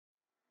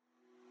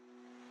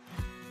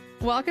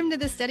Welcome to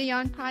the Study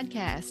On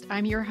podcast.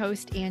 I'm your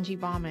host, Angie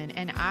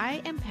and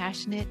I am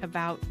passionate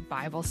about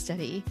Bible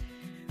study.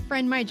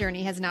 Friend, my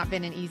journey has not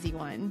been an easy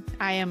one.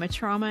 I am a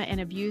trauma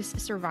and abuse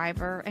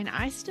survivor, and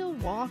I still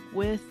walk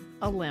with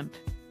a limp.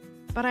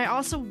 But I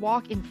also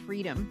walk in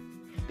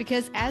freedom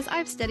because as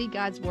I've studied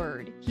God's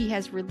Word, He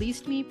has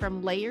released me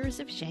from layers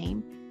of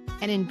shame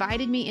and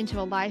invited me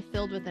into a life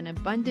filled with an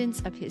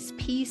abundance of His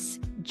peace,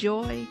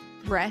 joy,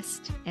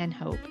 rest, and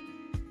hope.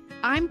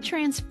 I'm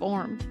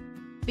transformed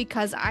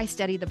because I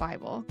study the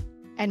Bible,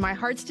 and my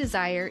heart's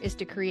desire is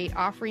to create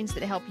offerings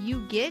that help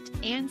you get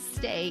and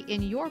stay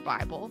in your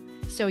Bible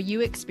so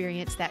you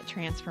experience that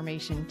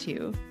transformation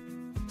too.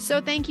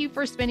 So thank you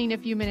for spending a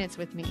few minutes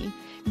with me.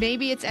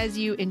 Maybe it's as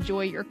you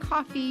enjoy your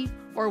coffee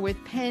or with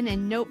pen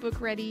and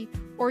notebook ready,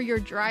 or you're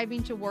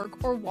driving to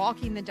work or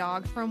walking the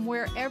dog from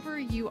wherever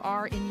you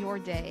are in your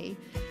day.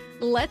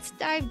 Let's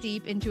dive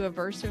deep into a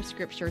verse of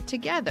scripture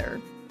together.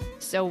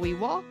 So we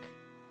walk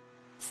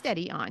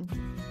steady on.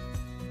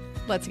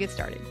 Let's get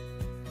started.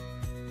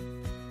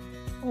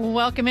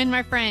 Welcome in,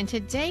 my friend.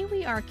 Today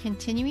we are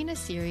continuing a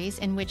series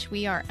in which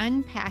we are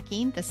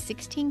unpacking the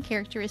 16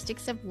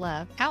 characteristics of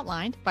love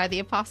outlined by the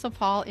Apostle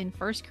Paul in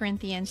 1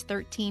 Corinthians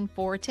 13,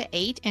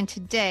 4-8. And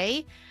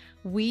today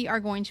we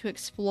are going to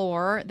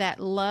explore that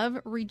love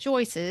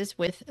rejoices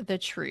with the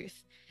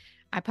truth.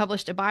 I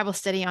published a Bible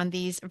study on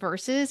these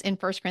verses in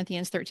 1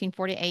 Corinthians 13,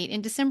 4-8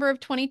 in December of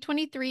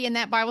 2023, and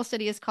that Bible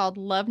study is called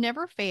Love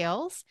Never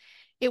Fails.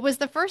 It was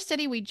the first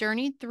study we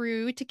journeyed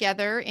through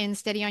together in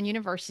Study on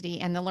University,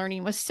 and the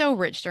learning was so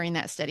rich during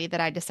that study that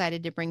I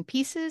decided to bring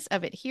pieces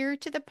of it here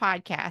to the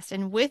podcast.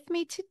 And with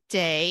me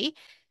today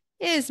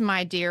is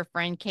my dear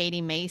friend,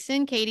 Katie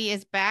Mason. Katie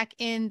is back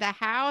in the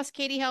house.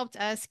 Katie helped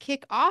us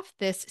kick off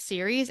this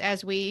series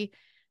as we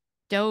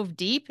dove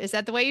deep. Is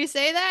that the way you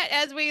say that?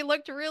 As we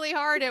looked really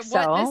hard at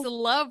what this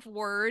love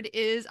word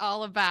is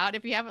all about.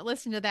 If you haven't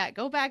listened to that,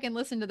 go back and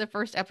listen to the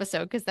first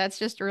episode, because that's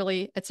just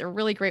it's a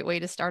really great way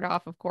to start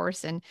off, of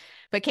course.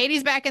 But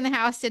Katie's back in the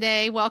house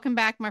today. Welcome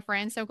back, my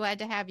friend. So glad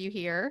to have you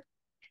here.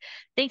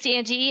 Thanks,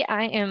 Angie.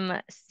 I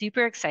am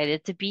super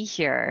excited to be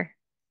here.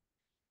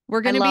 We're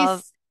going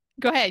to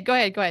Go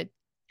ahead.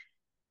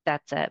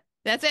 That's it.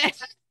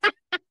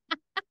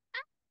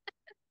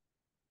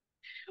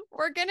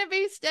 We're going to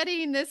be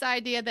studying this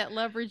idea that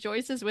love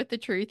rejoices with the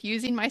truth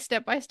using my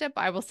step-by-step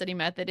Bible study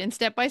method. And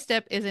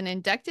step-by-step is an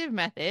inductive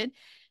method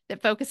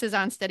that focuses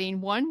on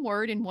studying one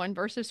word in one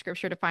verse of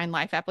scripture to find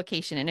life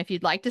application. And if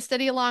you'd like to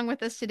study along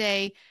with us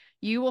today,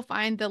 you will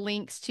find the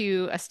links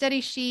to a study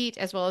sheet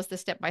as well as the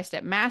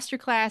step-by-step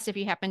masterclass. If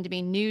you happen to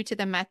be new to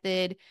the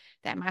method,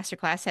 that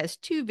masterclass has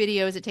 2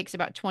 videos. It takes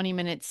about 20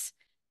 minutes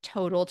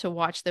total to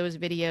watch those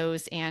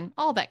videos, and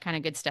all that kind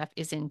of good stuff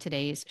is in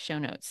today's show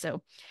notes.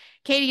 So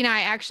Katie and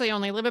I actually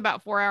only live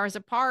about 4 hours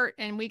apart,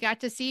 and we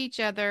got to see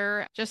each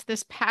other just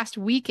this past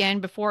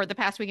weekend before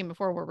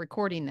we're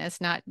recording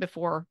this, not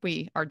before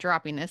we are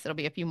dropping this. It'll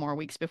be a few more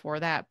weeks before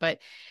that, but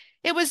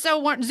it was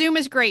Zoom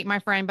is great, my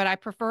friend, but I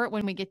prefer it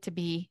when we get to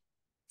be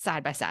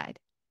side by side.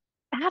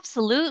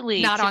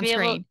 Absolutely. Not on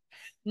screen.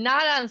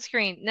 Not on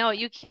screen. No,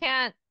 you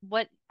can't.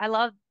 I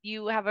love,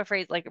 you have a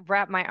phrase like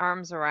wrap my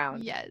arms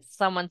around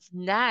someone's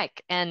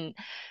neck. And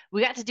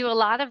we got to do a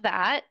lot of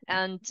that.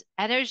 And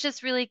it was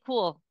just really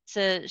cool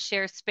to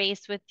share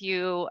space with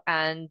you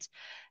and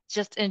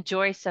just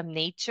enjoy some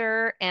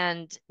nature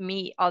and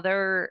meet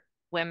other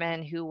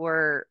women who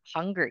were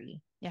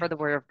hungry for the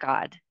Word of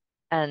God.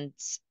 And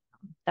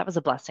that was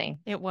a blessing.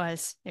 It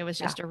was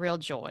just a real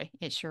joy.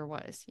 It sure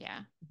was. Yeah.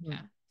 Mm-hmm.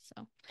 Yeah.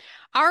 So,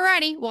 all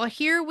righty. Well,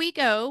 here we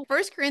go.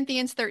 1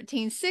 Corinthians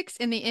 13:6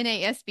 in the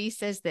NASB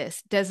says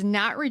this: does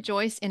not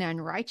rejoice in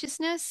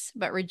unrighteousness,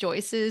 but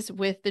rejoices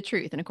with the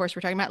truth. And of course,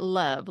 we're talking about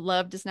love.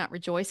 Love does not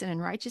rejoice in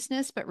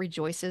unrighteousness, but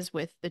rejoices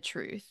with the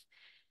truth.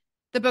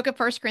 The book of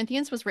 1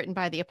 Corinthians was written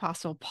by the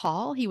Apostle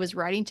Paul. He was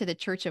writing to the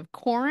church of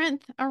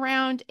Corinth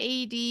around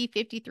AD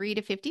 53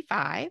 to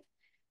 55.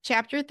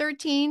 Chapter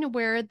 13,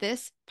 where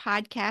this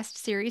podcast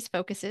series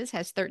focuses,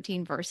 has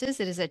 13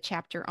 verses. It is a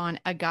chapter on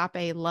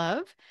agape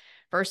love.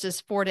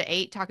 Verses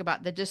 4-8 talk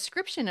about the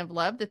description of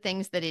love, the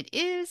things that it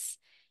is,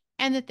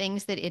 and the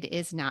things that it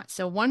is not.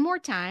 So one more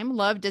time,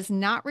 love does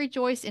not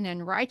rejoice in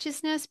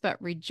unrighteousness,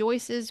 but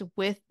rejoices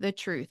with the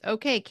truth.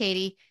 Okay,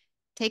 Katie,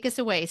 take us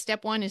away.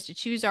 Step 1 is to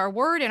choose our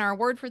word, and our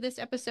word for this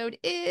episode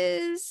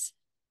is...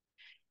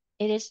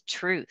 It is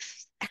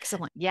truth.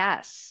 Excellent.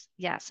 Yes.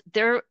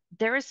 There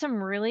are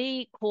some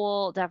really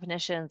cool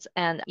definitions,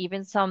 and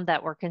even some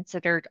that were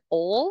considered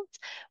old,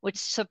 which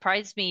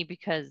surprised me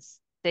because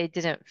they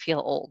didn't feel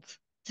old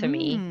to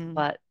me,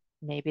 but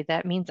maybe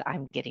that means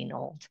I'm getting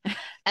old.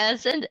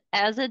 As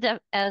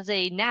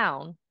a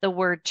noun, the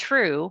word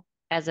true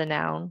as a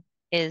noun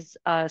is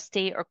a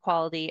state or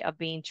quality of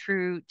being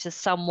true to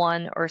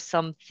someone or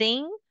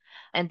something.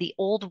 And the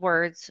old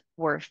words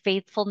were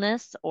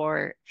faithfulness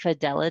or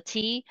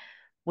fidelity,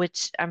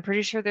 which I'm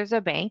pretty sure there's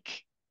a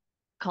bank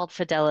called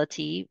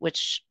Fidelity,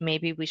 which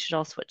maybe we should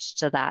all switch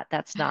to that.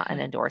 That's not an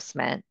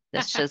endorsement.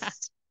 That's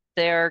just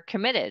they're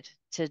committed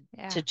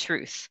to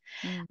truth.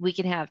 We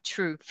can have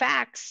true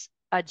facts,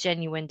 a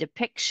genuine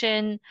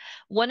depiction.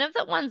 One of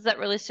the ones that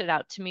really stood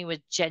out to me was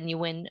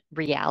genuine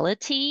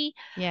reality.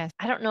 Yes.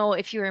 I don't know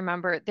if you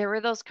remember, there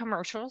were those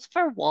commercials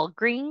for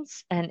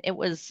Walgreens, and it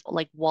was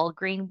like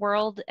Walgreen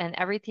World, and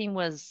everything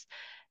was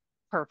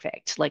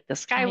perfect. Like the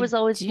sky I was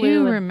always blue,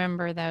 do and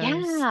remember those.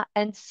 yeah.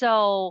 And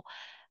so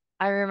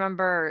I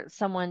remember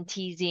someone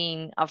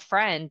teasing a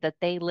friend that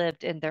they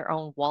lived in their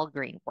own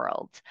Walgreen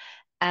world.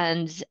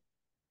 And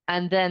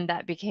then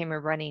that became a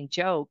running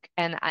joke.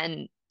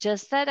 And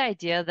just that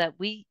idea that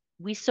we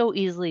so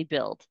easily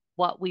build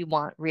what we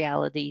want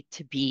reality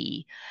to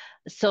be.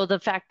 So the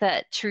fact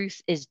that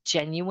truth is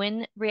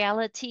genuine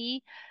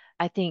reality,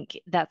 I think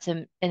that's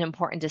an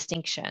important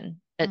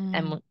distinction, Mm.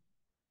 and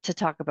to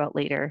talk about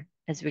later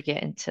as we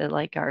get into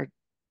like our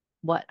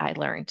what I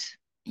learned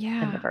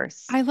in the Yeah.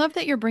 verse. I love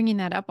that you're bringing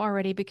that up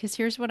already because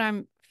here's what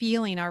I'm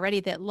feeling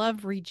already that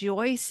love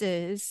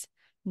rejoices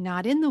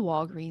not in the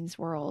Walgreens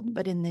world,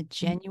 but in the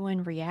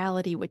genuine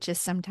reality, which is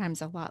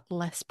sometimes a lot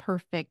less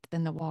perfect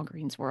than the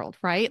Walgreens world,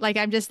 right? Like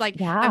I'm just like,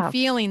 I'm Yeah.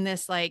 feeling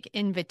this like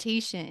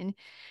invitation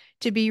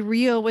to be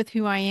real with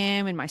who I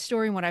am and my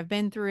story and what I've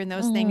been through and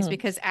those things, Mm.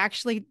 because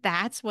actually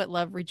that's what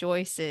love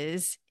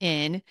rejoices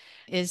in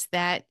is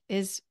that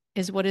is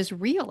what is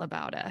real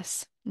about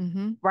us.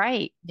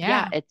 Right.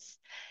 Yeah, Yeah.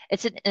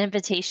 it's an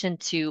invitation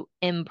to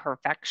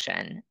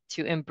imperfection,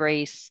 to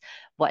embrace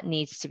what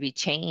needs to be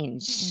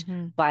changed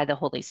hmm by the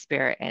Holy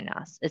Spirit in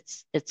us.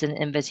 It's an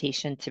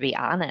invitation to be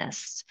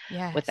honest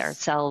with Yes.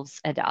 ourselves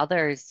and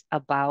others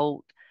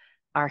about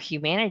our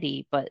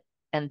humanity, but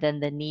and then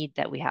the need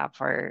that we have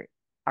for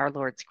our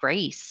Lord's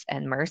grace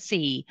and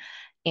mercy.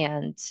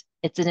 And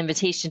it's an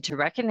invitation to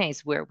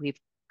recognize where we've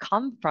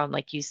come from,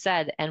 like you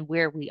said, and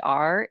where we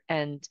are.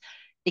 And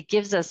it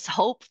gives us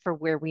hope for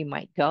where we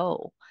might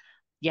go.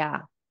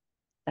 Yeah,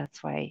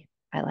 that's why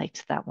I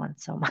liked that one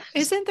so much.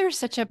 Isn't there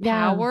such a Yeah.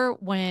 power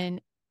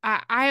when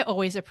I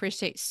always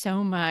appreciate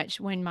so much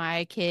when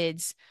my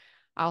kids,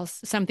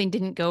 something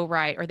didn't go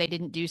right or they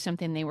didn't do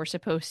something they were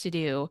supposed to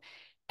do.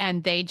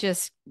 And they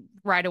just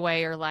right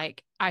away are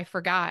like, I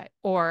forgot,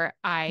 or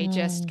I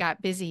just Mm,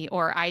 got busy,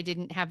 or I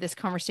didn't have this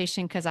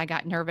conversation because I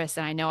got nervous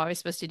and I know I was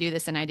supposed to do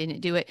this and I didn't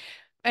do it.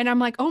 And I'm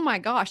like, oh my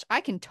gosh,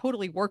 I can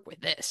totally work with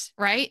this,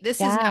 right?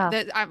 This is not yeah.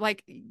 that I'm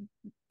like,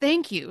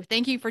 thank you.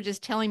 Thank you for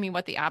just telling me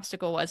what the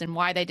obstacle was and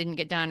why they didn't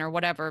get done or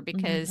whatever,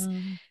 because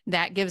Hmm.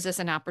 that gives us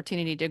an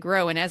opportunity to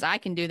grow. And as I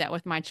can do that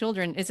with my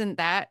children, isn't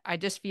that, I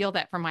just feel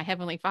that from my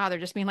Heavenly Father,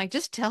 just being like,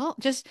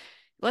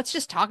 let's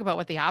just talk about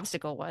what the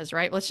obstacle was,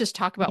 right? Let's just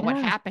talk about what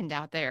Yeah. happened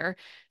out there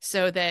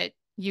so that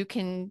we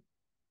can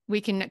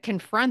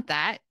confront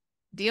that,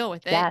 deal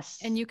with it, and Yes.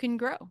 you can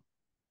grow.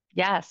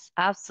 Yes,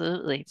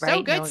 absolutely. So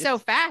Right. good, No, so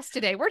it's fast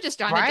today. We're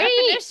just on the right.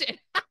 definition.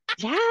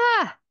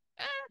 Yeah.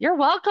 You're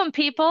welcome,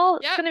 people.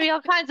 It's Yep. going to be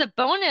all kinds of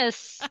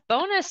bonus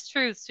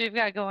truths we've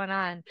got going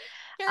on.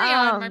 Carry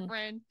on, my Um,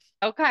 friend.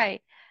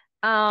 okay.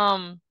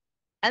 Um,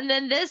 and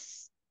then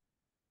this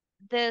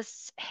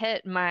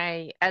hit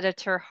my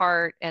editor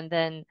heart, and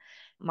then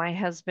my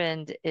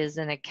husband is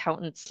an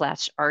accountant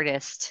slash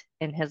artist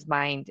in his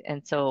mind,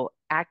 and so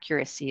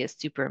accuracy is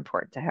super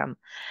important to him.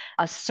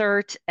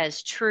 Assert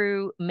as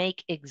true,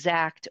 make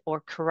exact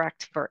or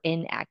correct for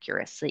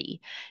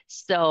inaccuracy.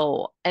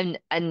 So, and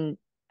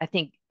I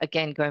think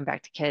again going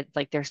back to kids,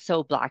 like they're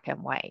so black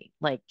and white.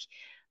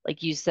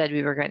 Like you said,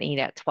 we were going to eat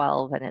at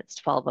 12 and it's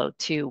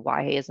 12:02.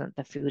 Why isn't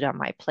the food on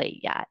my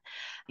plate yet?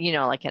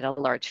 Like at a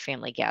large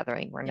family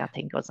gathering where Yeah.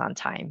 nothing goes on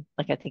time.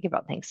 Like I think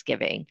about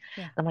Thanksgiving.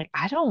 Yeah. I'm like,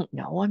 I don't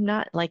know. I'm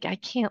not like, I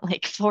can't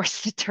like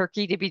force the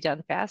turkey to be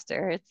done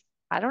faster.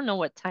 I don't know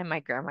what time my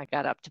grandma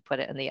got up to put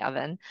it in the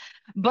oven,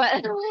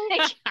 but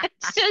like,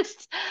 it's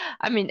just,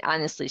 I mean,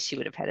 honestly, she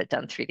would have had it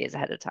done 3 days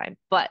ahead of time.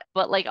 But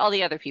like all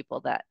the other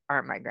people that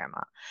aren't my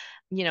grandma,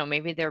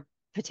 maybe their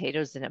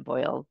potatoes didn't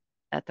boil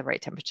at the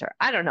right temperature.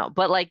 I don't know,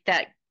 but like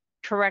that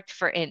correct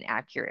for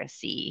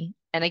inaccuracy.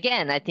 And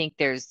again, I think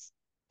there's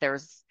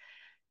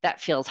that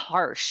feels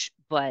harsh,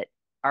 but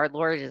our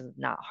Lord is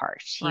not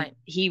harsh.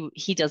 He Right.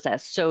 he does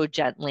that so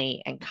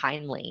gently and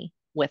kindly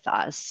with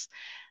us.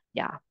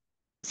 Yeah.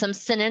 Some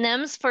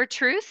synonyms for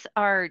truth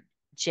are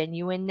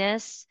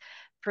genuineness,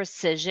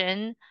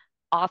 precision,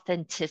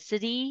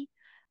 authenticity,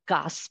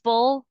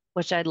 gospel,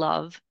 which I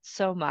love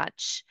so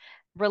much,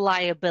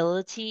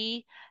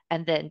 reliability,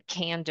 and then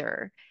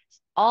candor.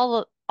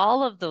 All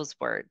of those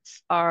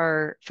words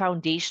are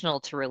foundational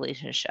to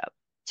relationship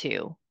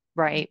too,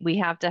 right? We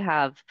have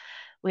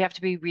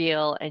to be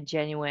real and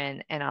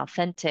genuine and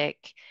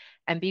authentic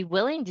and be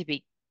willing to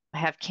be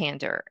have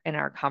candor in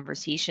our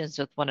conversations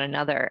with one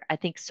another. I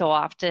think so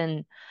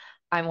often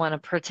I want to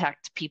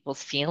protect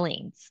people's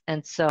feelings,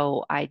 and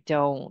so I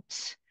don't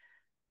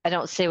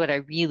say what I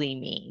really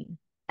mean.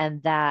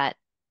 And that,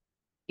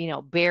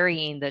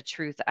 burying the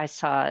truth. I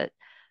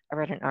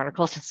read an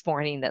article this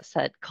morning that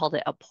called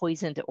it a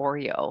poisoned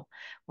Oreo,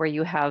 where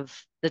you have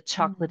the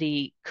Mm.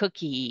 chocolatey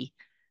cookie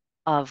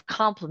of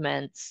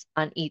compliments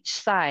on each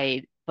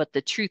side, but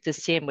the truth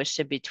is sandwiched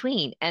in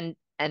between. And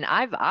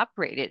I've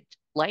operated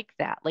like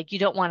that. Like you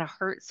don't want to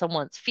hurt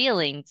someone's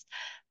feelings,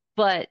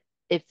 but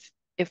if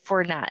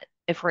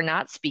if we're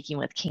not speaking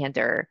with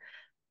candor,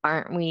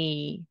 aren't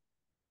we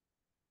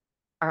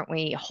aren't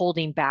we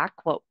holding back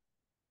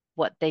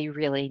what they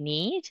really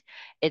need?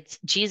 It's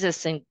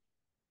Jesus,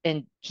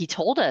 and he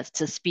told us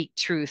to speak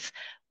truth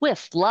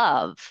with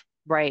love,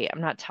 right?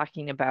 I'm not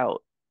talking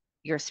about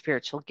your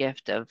spiritual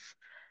gift of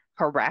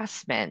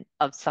harassment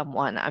of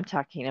someone. I'm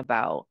talking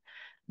about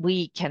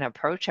we can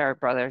approach our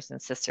brothers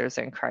and sisters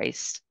in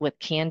Christ with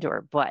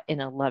candor, but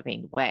in a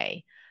loving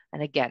way.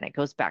 And again, it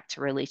goes back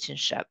to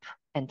relationship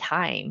and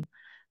time.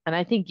 And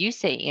I think you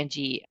say,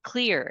 Angie,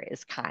 clear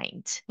is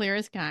kind. Clear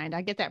as kind.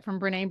 I get that from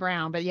Brene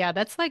Brown. But yeah,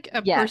 that's like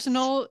a Yes.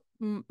 personal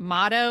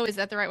motto. Is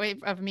that the right way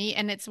of me?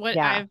 And it's what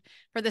Yeah. I've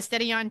for the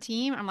Steady On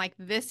team. I'm like,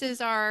 this is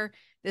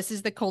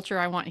the culture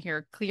I want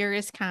here. Clear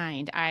is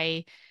kind.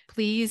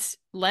 Please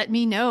let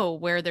me know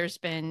where there's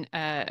been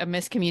a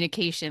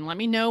miscommunication. Let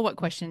me know what Mhm.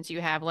 questions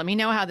you have. Let me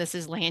know how this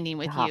is landing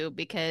with Yeah. you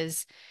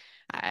because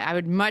I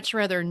would much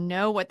rather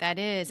know what that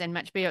is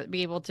and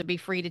be able to be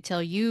free to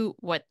tell you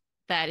what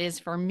that is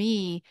for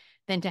me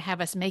than to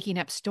have us making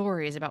up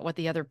stories about what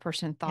the other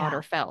person thought or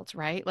Yeah. felt,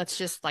 right? Let's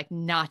just like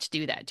not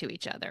do that to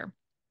each other.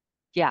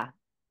 Yeah.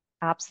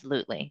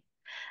 Absolutely.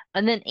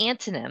 And then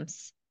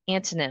antonyms,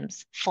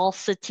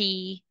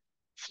 falsity,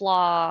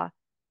 flaw,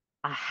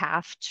 a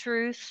half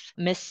truth,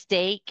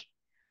 mistake,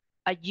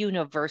 a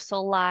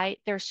universal lie.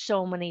 There's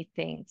so many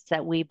things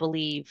that we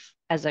believe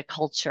as a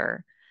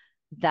culture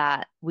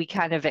that we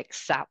kind of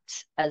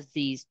accept as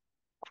these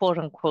quote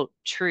unquote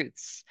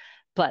truths,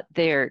 but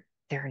they're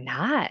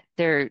not.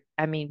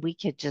 I mean, we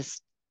could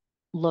just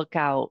look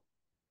out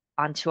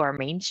onto our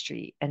main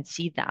street and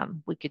see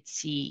them. We could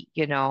see,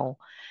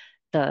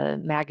 the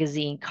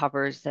magazine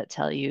covers that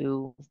tell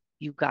you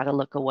you got to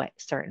look a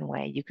certain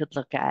way. You could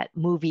look at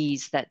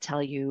movies that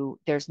tell you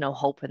there's no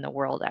hope in the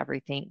world,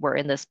 everything. We're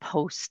in this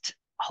post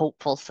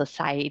hopeful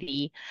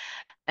society,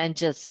 and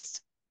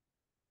just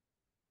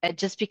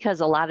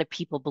because a lot of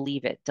people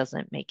believe it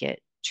doesn't make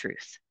it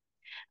truth.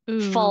 Ooh,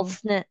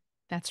 Falseness.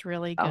 that's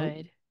really Oh,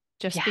 good.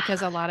 Just yeah.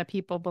 because a lot of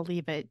people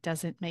believe it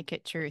doesn't make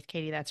it truth.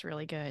 Katie, that's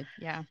really good.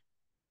 Yeah.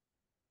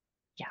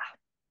 Yeah.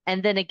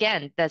 And then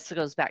again, this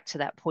goes back to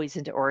that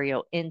poisoned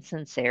Oreo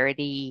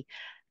insincerity,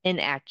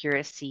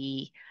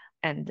 inaccuracy,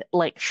 and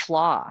like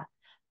flaw.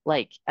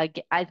 Like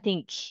I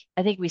think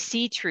we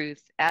see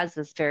truth as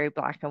this very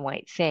black and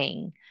white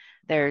thing.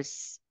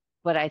 There's,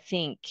 but I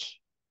think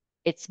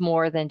it's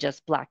more than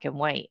just black and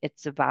white.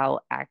 It's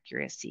about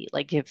accuracy.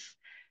 Like if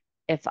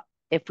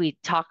if we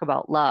talk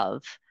about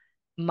love,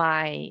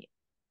 my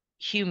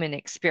human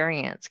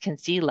experience can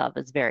see love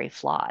as very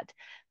flawed,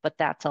 but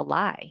that's a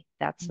lie.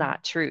 That's Mm.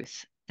 not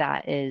truth.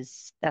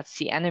 That's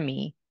the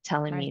enemy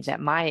telling me Right. that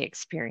my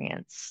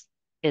experience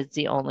is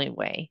the only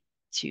way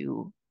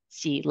to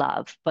see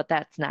love, but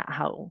that's not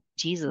how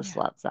Jesus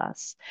Yeah. loves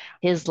us.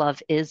 His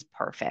love is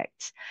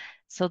perfect.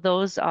 So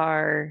that's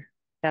our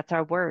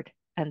word,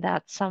 and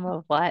that's some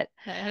of what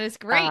That is uh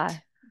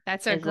great.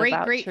 That's a is great,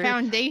 about great truth.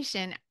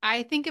 foundation.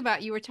 I think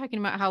about you were talking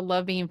about how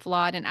love being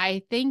flawed, and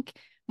I think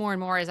more and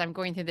more as I'm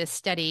going through this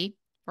study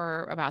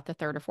for about the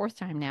third or fourth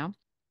time now,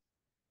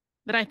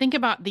 that I think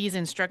about these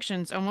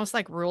instructions almost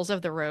like rules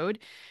of the road,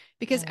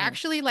 because Mm.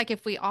 actually, like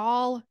if we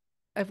all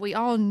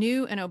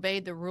knew and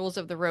obeyed the rules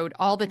of the road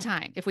all the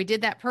time, if we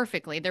did that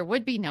perfectly, there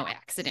would be no Yes.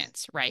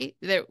 accidents, right?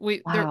 That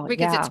we there Wow.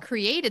 because it's Yeah.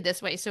 created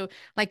this way. So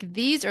like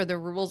these are the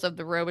rules of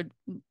the road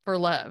for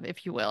love,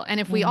 if you will. And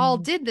if we all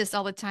Mm. did this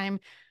all the time,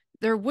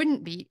 there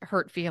wouldn't be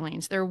hurt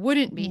feelings. There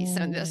wouldn't be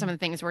some Mm. of the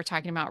things we're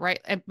talking about,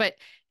 right?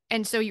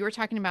 And so you were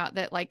talking about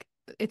that like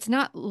it's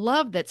not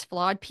love that's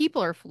flawed.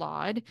 People are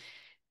flawed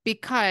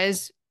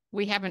because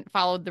we haven't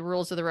followed the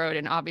rules of the road.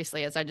 And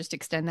obviously, as I just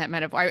extend that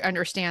metaphor, I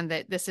understand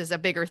that this is a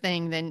bigger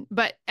thing than,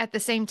 but at the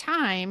same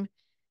time,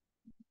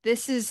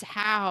 this is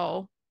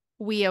how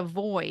we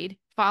avoid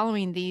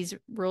following these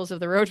rules of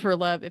the road for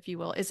love, if you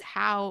will, is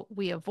how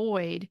we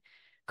avoid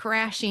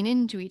crashing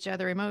into each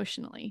other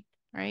emotionally,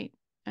 right?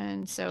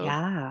 And so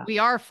Yeah. we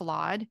are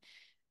flawed,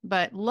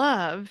 but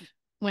love,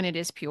 when it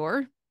is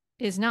pure,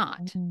 is not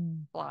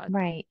Mm. flawed.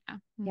 Right. Yeah.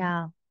 Mhm.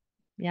 Yeah.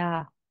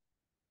 Yeah.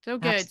 So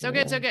good. So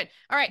good. So Absolutely. good.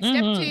 All right.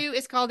 Step Hmm. 2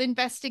 is called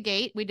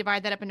investigate. We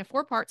divide that up into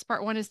 4 parts.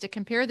 Part 1 is to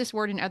compare this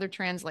word in other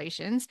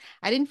translations.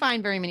 I didn't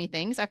find very many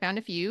things. I found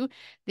a few.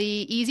 The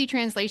easy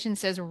translation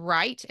says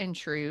right and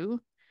true.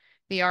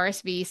 The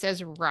RSV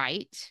says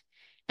right.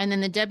 And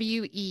then the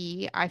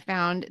WE, I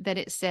found that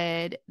it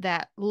said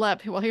that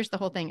love, well, here's the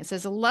whole thing. It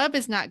says love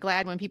is not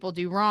glad when people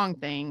do wrong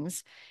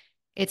things.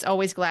 It's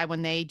always glad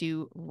when they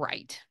do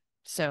right.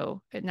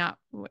 So not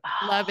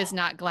love is Oh,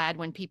 not glad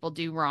when people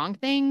do wrong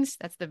things.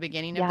 That's the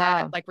beginning of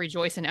that. yeah. Like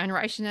rejoice in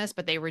unrighteousness,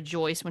 but they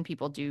rejoice when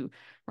people do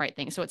right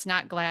things. So it's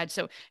not glad.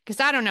 So because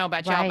I don't know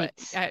about y'all, but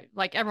Right.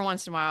 like every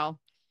once in a while,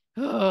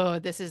 oh,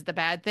 this is the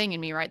bad thing in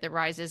me, right? That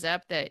rises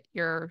up that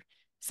you're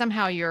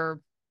somehow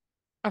you're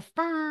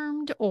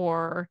affirmed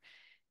or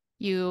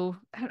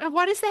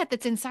what is that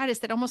that's inside us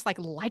that almost like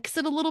likes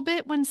it a little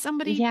bit when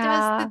somebody does the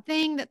Yeah.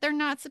 thing that they're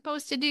not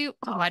supposed to do?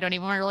 Oh, I don't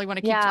even really want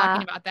to keep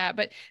talking Yeah. about that,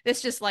 but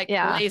this just like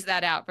Yeah. lays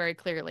that out very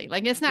clearly.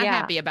 Like it's not Yeah.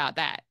 happy about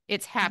that.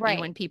 It's happy Right.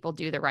 when people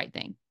do the right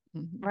thing.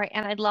 Mhm. Right.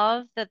 And I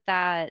love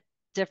that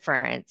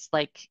difference,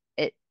 like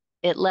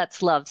it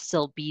lets love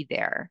still be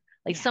there.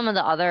 Like Yeah. some of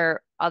the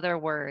other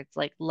words,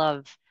 like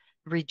love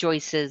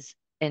rejoices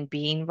in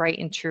being right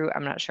and true.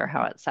 I'm not sure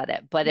how Mhm. it said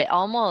it, but Yeah. it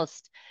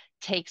almost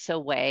takes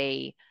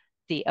away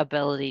the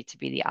ability to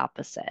be the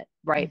opposite,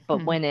 right? But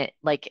Hmm. when it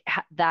like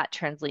that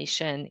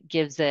translation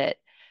gives it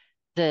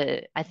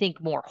I think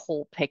more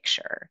whole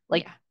picture.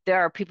 Like Yeah. there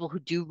are people who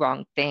do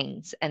wrong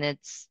things and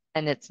it's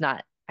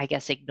not, I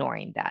guess,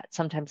 ignoring that.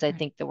 Sometimes I Right.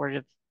 think the word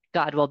of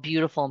God, while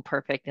beautiful and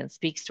perfect and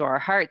speaks to our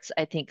hearts,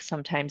 I think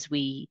sometimes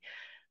we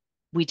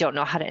don't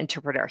know how to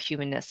interpret our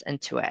humanness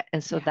into it.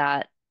 And so Yeah.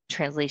 that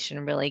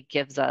translation really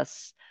gives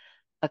us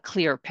a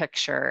clear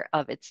picture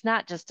of it's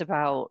not just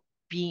about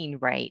being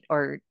right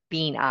or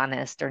being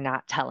honest or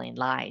not telling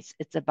lies.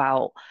 It's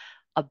about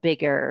a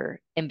bigger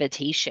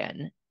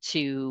invitation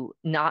to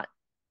not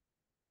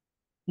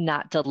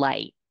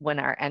delight when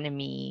our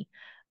enemy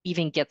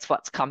even gets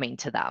what's coming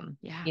to them.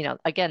 Yeah. You know,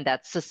 again,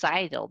 that's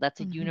societal, that's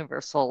a Hmm.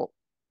 universal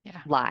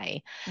Yeah.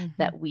 lie Hmm.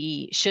 that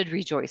we should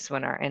rejoice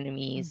when our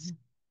enemies,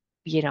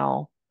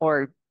 Hmm.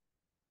 or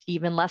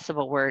even less of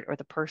a word, or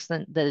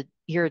the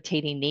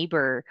irritating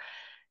neighbor,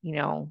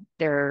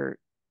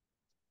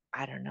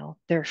 I don't know,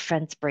 their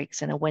fence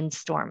breaks in a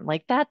windstorm.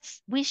 Like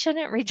we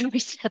shouldn't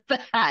rejoice at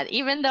that,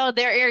 even though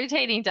they're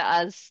irritating to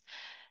us.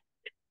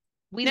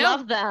 We No.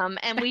 love them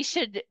and we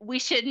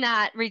should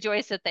not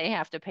rejoice that they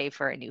have to pay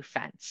for a new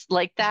fence.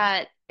 Like Yeah.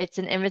 that, it's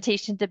an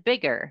invitation to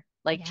bigger,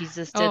 like Yeah.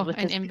 Jesus did Oh, with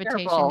an his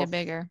invitation to parables.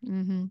 bigger.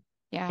 Hmm.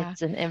 Yeah.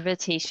 It's an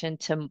invitation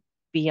to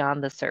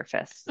beyond the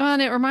surface. Well,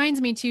 and it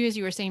reminds me too, as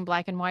you were saying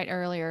black and white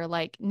earlier,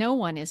 like no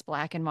one is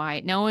black and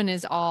white. No one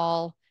is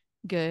all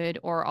good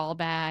or all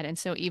bad. And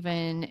so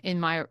even in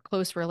my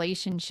close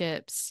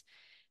relationships,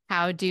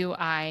 how do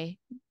I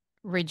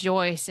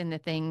rejoice in the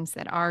things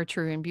that are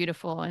true and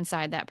beautiful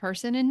inside that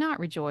person and not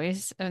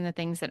rejoice in the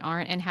things that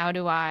aren't? And how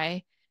do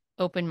I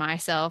open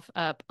myself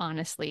up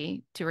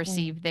honestly to Mm.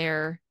 receive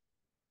their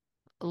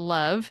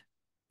love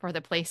for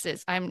the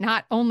places I'm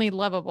not only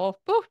lovable.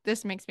 Ooh,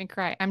 this makes me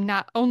cry. I'm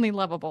not only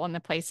lovable in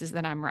the places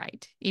that I'm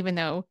right, even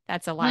though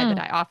that's a lie that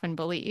Mm. I often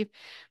believe.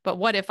 But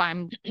what if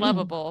I'm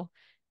lovable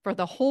for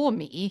the whole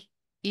me,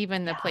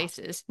 even the Yeah,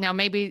 places? Now,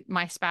 maybe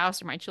my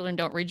spouse or my children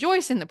don't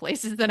rejoice in the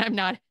places that I'm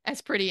not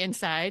as pretty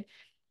inside,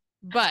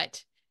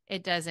 but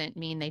it doesn't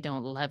mean they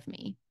don't love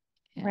me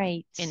in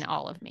right,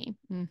 all of me.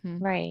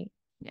 right.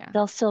 Yeah.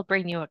 They'll still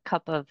bring you a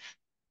cup of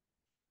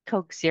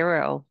Coke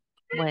Zero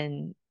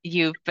when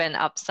you've been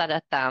upset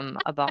at them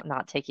about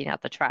not taking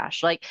out the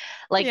trash.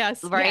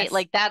 Yes. Right? Yes.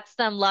 Like that's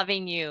them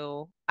loving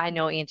you. I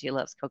know Angie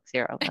loves Coke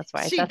Zero. That's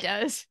why I She said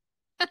does.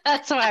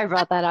 that's why I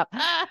brought that up.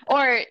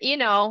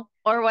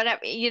 Or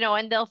whatever,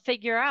 and they'll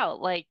figure out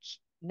like,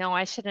 no,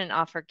 I shouldn't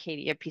offer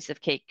Katie a piece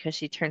of cake because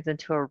she turns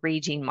into a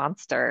raging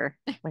monster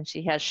when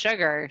she has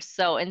sugar.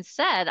 So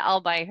instead,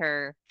 I'll buy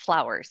her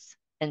flowers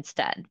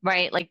instead,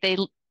 right? Like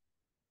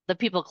the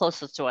people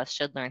closest to us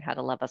should learn how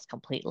to love us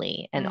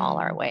completely in all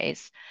our Mm,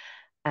 ways.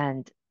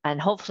 And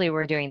hopefully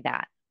we're doing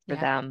that for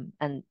yeah. them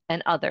and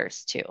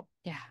others too.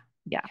 Yeah.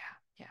 Yeah.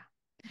 Yeah.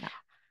 Yeah. Yeah.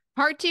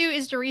 Part two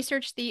is to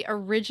research the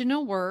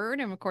original word.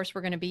 And of course,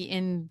 we're going to be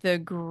in the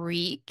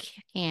Greek.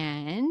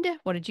 And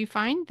what did you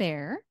find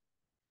there?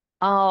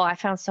 Oh, I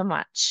found so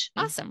much.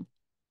 Awesome.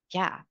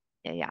 Yeah.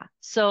 Yeah, yeah.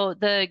 So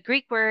the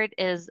Greek word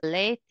is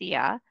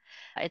letheia.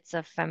 It's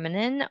a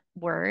feminine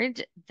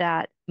word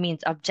that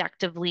means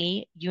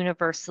objectively,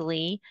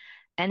 universally,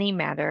 any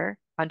matter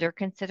under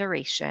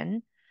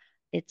consideration.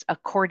 It's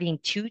according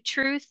to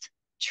truth,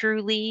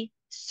 truly,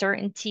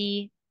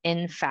 certainty,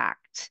 in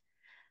fact.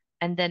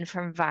 And then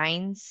from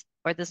Vines,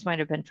 or this might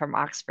have been from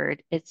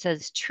Oxford, it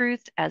says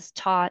truth as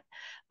taught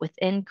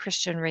within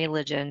Christian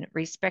religion,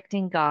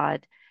 respecting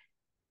God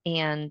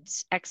and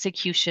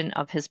execution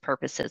of his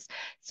purposes.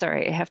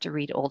 Sorry, I have to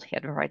read old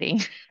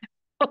handwriting.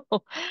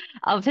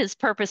 Of his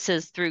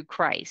purposes through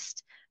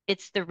Christ.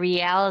 It's the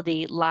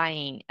reality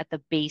lying at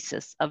the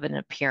basis of an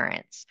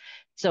appearance.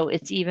 So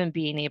it's even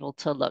being able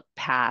to look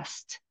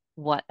past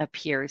what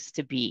appears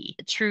to be.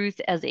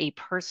 Truth as a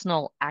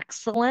personal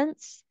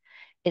excellence,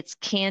 it's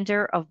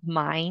candor of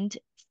mind,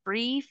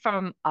 free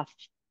from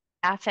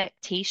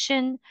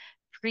affectation,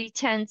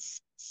 pretense,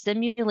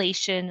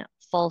 simulation,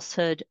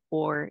 falsehood,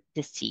 or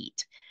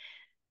deceit.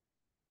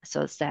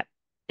 So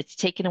it's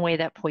taken away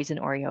that poison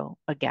Oreo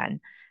again.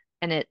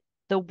 And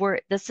the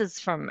word, this is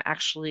from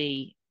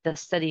actually the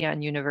study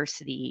on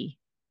university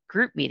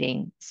group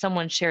meeting.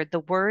 Someone shared the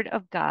word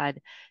of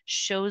God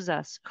shows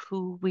us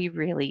who we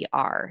really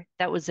are.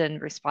 That was in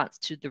response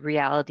to the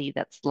reality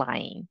that's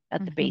lying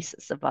at the Hmm.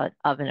 basis of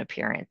an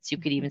appearance. You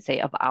could Hmm. even say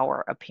of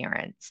our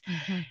appearance.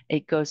 Hmm.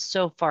 It goes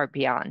so far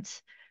beyond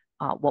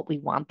what we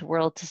want the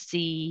world to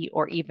see,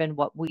 or even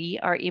what we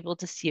are able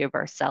to see of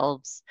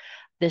ourselves.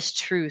 This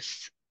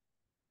truth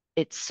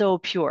it's so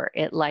pure.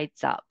 It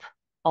lights up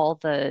all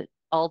the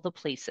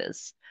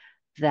places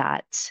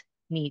that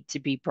need to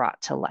be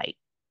brought to light.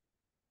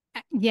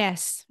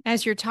 Yes.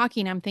 As you're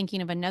talking, I'm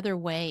thinking of another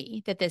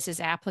way that this is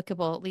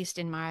applicable, at least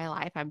in my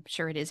life. I'm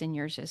sure it is in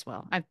yours as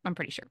well. I'm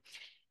pretty sure.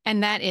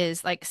 And that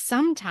is like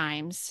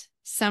sometimes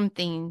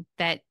something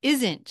that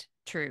isn't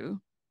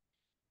true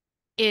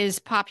is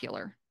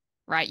popular,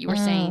 right? You were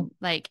Mm, saying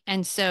like,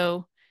 and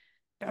so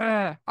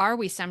are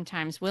we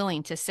sometimes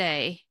willing to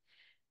say,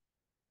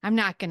 I'm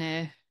not going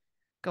to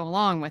go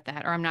along with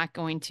that, or I'm not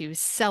going to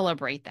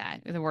celebrate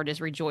that? The word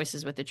is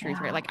rejoices with the truth,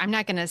 right? yeah. Like, I'm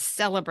not going to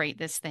celebrate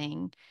this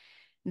thing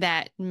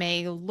that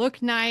may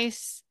look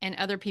nice and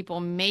other people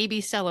may be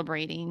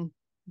celebrating,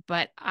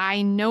 but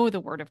I know the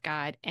word of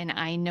God and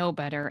I know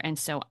better. And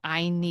so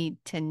I need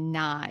to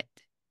not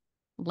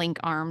link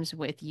arms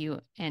with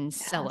you and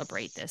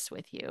celebrate Yes. this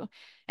with you.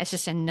 It's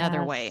just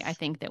another way I Yes.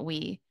 think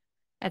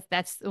that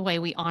that's the way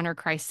we honor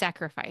Christ's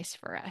sacrifice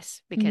for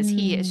us because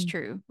he is Mm,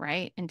 true,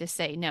 right? And to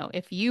say, no,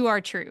 if you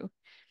are true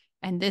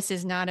and this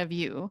is not of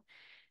you,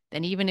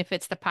 then even if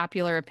it's the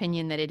popular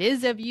opinion that it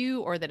is of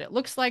you or that it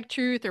looks like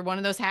truth or one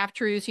of those half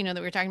truths, that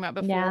we were talking about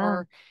yeah.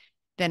 before,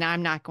 then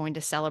I'm not going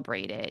to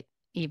celebrate it,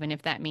 even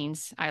if that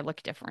means I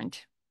look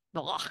different.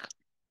 Ugh.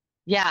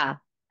 Yeah.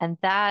 And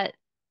that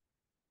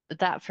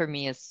for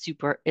me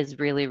is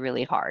really,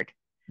 really hard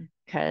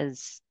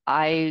because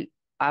I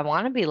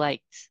want to be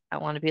liked. I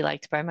want to be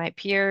liked by my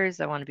peers.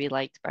 I want to be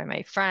liked by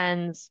my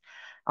friends.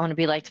 I want to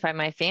be liked by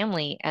my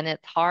family. And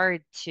it's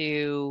hard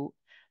to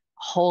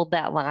hold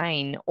that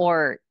line,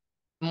 or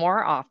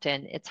more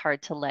often, it's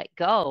hard to let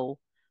go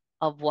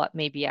of what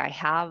maybe I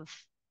have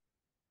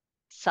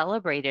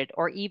celebrated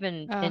or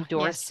even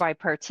endorsed Yes. by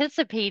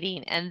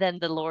participating. And then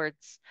the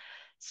Lord's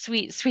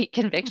sweet, sweet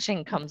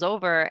conviction comes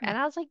over. Yeah. And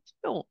I was like,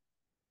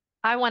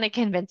 I want to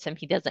convince him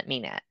he doesn't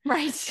mean it.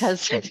 Right.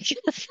 Because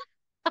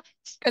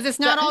Because it's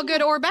not all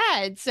good or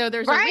bad. So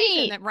there's a reason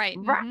right, that, right.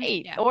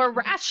 right. Yeah. Or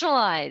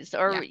rationalized,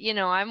 or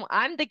Yeah.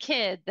 I'm the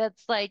kid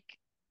that's like,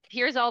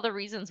 here's all the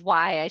reasons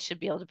why I should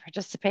be able to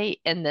participate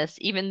in this,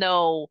 even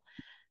though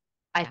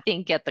I Yeah.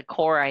 think at the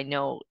core I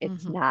know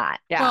it's hmm not.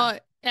 Yeah. Well,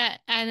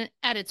 and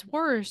at its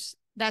worst,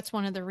 that's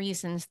one of the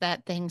reasons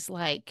that things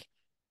like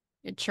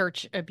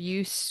church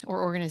abuse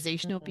or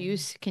organizational Mhm.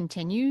 abuse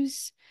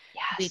continues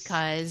Yes.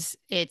 because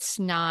it's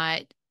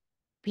not,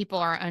 people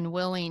are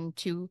unwilling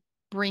to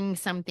bring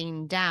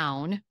something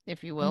down,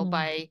 if you will, Mm,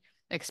 by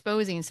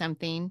exposing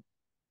something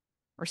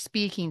or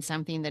speaking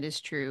something that is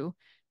true,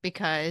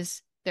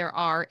 because there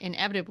are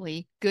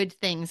inevitably good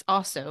things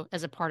also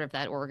as a part of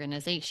that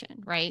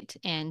organization, right?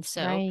 And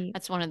so right.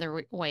 that's one of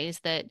the ways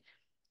that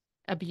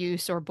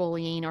abuse or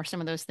bullying or some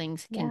of those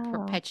things can Yeah.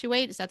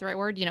 perpetuate. Is that the right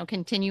word?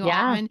 Continue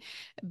Yeah. on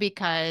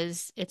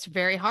because it's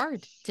very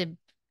hard to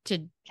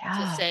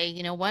Yeah. say,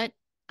 you know what?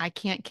 I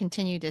can't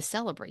continue to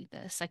celebrate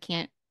this. I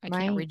can't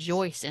Right.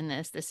 rejoice in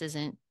this. This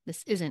isn't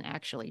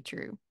actually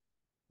true.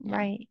 Yeah.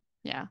 Right.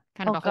 Yeah.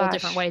 Kind of Oh a whole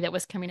different gosh. way that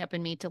was coming up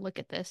in me to look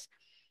at this.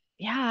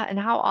 Yeah. And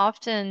how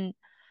often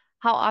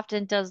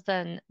does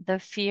then the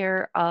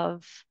fear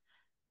of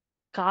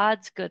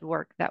God's good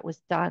work that was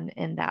done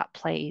in that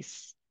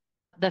place,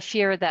 the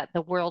fear that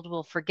the world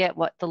will forget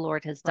what the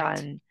Lord has Right.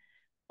 done,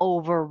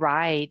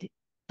 override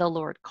the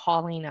Lord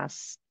calling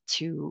us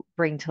to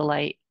bring to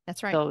light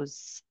That's right.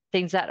 those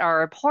things that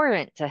are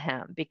important to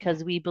Him, Yeah.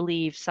 because we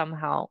believe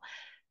somehow,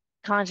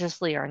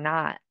 consciously or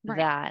not, Right.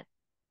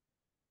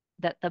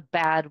 that the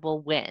bad will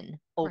win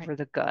Right. over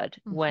the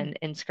good, hmm when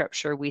in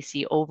scripture we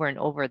see over and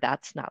over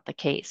that's not the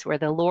case. Where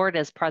the Lord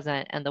is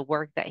present and the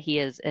work that he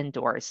has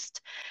endorsed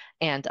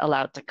and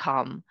allowed to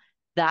come,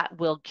 that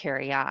will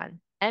carry on.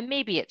 And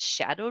maybe it's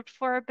shadowed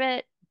for a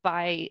bit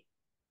by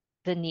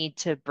the need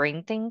to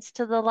bring things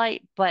to the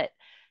light, but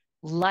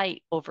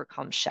light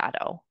overcomes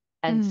shadow.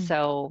 And Mm.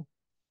 so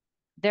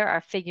there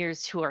are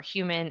figures who are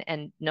human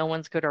and no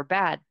one's good or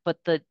bad,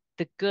 but the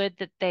good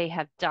that they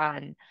have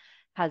done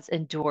has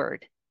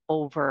endured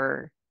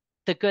over,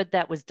 the good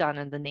that was done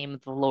in the name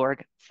of the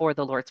Lord for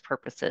the Lord's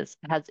purposes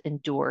has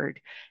endured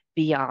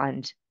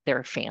beyond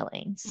their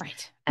failings.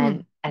 Right.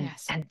 And and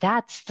Yes. and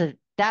that's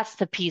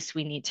the piece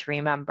we need to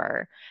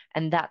remember.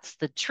 And that's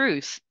the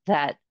truth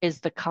that is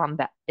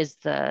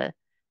the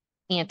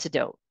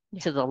antidote Yeah.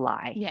 to the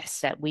lie,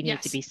 Yes. that we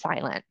need to Yes. be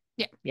silent.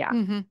 Yeah. Yeah.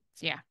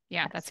 Yeah.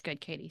 Yeah. That's Yes.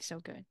 good, Katie. So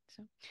good.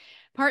 So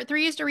part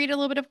three is to read a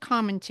little bit of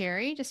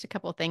commentary, just a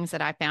couple of things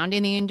that I found.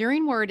 In the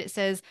Enduring Word, it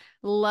says,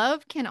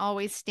 love can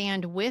always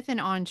stand with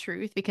and on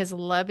truth because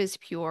love is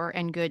pure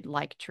and good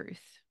like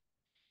truth.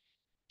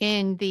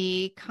 In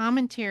the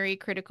commentary,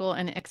 critical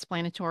and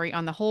explanatory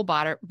on the whole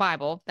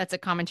Bible, that's a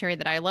commentary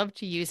that I love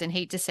to use and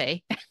hate to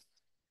say,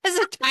 as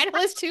the title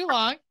is too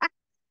long.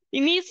 He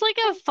needs like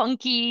a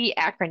funky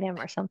acronym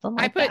or something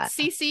I like put that.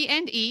 CC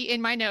and E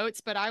in my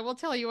notes, but I will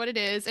tell you what it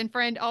is. And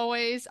friend,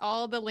 always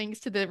all the links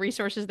to the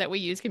resources that we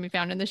use can be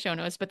found in the show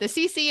notes. But the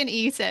CC and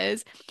E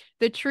says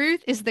the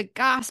truth is the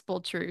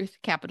gospel truth,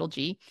 capital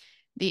G,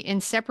 the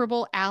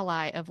inseparable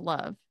ally of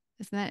love.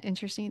 Isn't that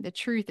interesting? The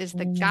truth is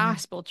the Mm,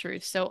 gospel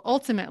truth. So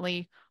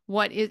ultimately,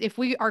 if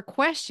we are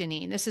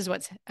questioning, this is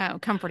what's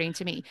comforting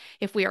to me.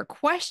 If we are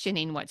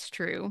questioning what's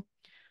true,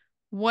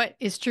 what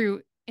is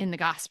true in the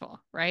gospel,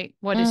 right?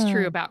 What is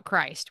true Mm, about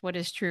Christ? What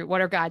is true?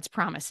 What are God's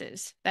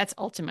promises? That's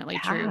ultimately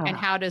true. And yeah.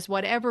 how does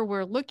whatever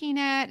we're looking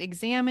at,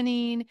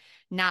 examining,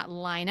 not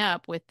line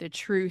up with the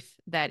truth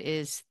that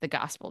is the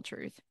gospel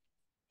truth?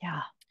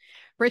 Yeah.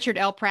 Richard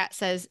L. Pratt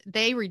says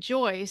they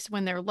rejoice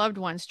when their loved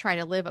ones try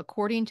to live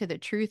according to the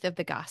truth of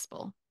the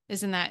gospel.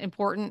 Isn't that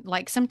important?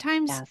 Like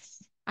sometimes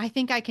Yes. I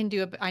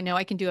know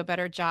I can do a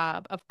better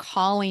job of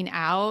calling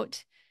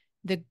out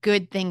the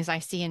good things I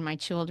see in my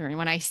children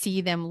when I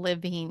see them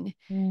living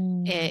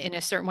Mm, in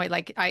a certain way.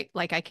 Like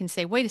I can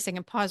say, wait a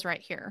second, pause right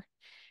here.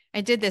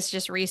 I did this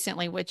just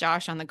recently with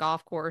Josh on the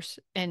golf course,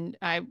 and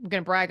I'm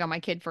going to brag on my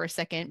kid for a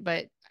second,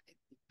 but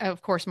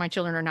of course my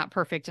children are not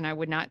perfect and I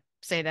would not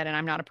say that, and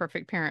I'm not a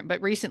perfect parent.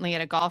 But recently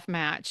at a golf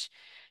match,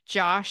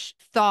 Josh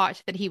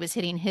thought that he was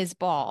hitting his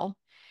ball,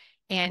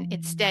 and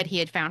instead mm, he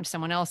had found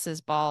someone else's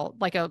ball,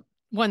 like a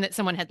one that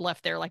someone had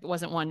left there, like it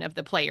wasn't one of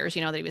the players,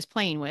 that he was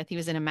playing with. He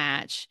was in a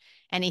match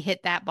and he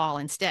hit that ball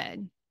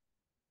instead.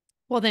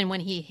 Well, then when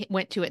he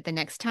went to it the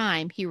next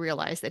time, he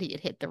realized that he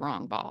had hit the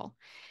wrong ball.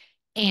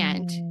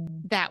 And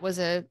mm. it was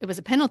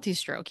a penalty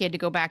stroke. He had to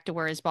go back to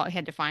where his ball, he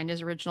had to find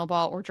his original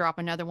ball or drop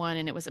another one,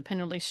 and it was a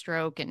penalty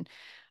stroke and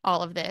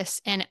all of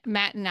this. And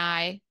Matt and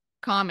I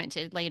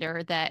commented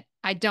later that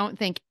I don't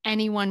think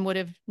anyone would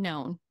have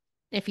known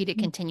if he'd have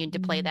continued to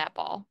play Mm. that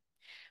ball.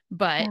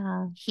 But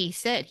Yeah. he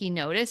said he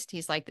noticed,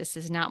 he's like, this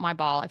is not my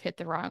ball. I've hit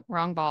the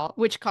wrong ball,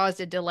 which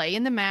caused a delay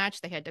in the match.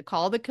 They had to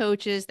call the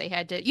coaches. They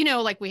had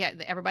to, like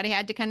everybody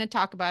had to kind of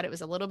talk about it. It was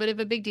a little bit of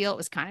a big deal. It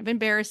was kind of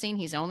embarrassing.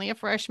 He's only a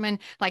freshman.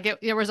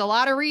 There was a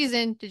lot of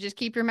reason to just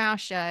keep your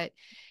mouth shut.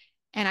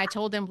 And I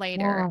told him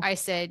later, Yeah. I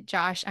said,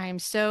 Josh, I am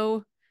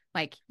so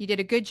you did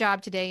a good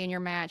job today in your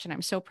match. And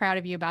I'm so proud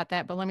of you about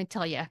that. But let me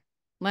tell you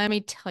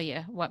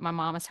what my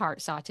mama's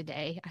heart saw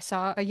today. I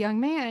saw a young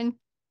man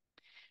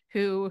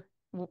who,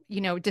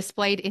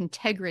 displayed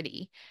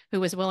integrity, who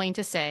was willing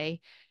to say,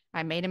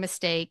 I made a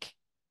mistake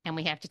and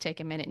we have to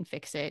take a minute and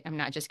fix it. I'm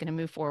not just going to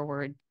move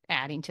forward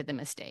adding to the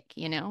mistake.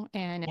 Yeah.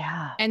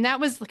 And that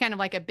was kind of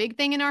like a big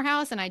thing in our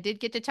house. And I did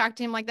get to talk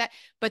to him like that.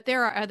 But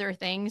there are other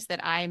things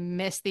that I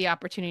missed the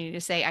opportunity to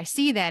say, I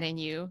see that in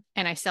you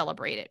and I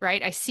celebrate it,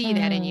 right? I see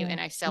that in you and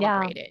I Yeah.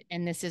 celebrate it.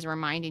 And this is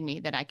reminding me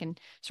that I can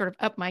sort of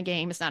up my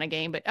game. It's not a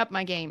game, but up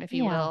my game, if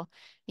you Yeah.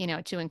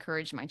 will, to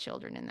encourage my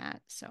children in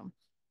that.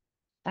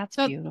 That's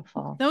So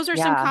beautiful. those are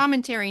some Yeah.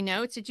 commentary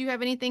notes. Did you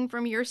have anything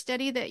from your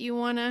study that you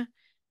want to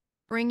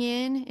bring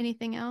in?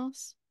 Anything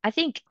else? I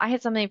think I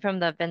had something from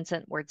the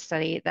Vincent word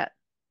study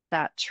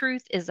that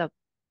truth is a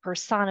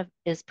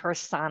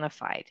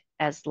personified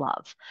as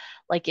love.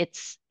 Like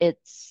it's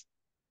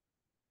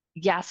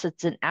yes,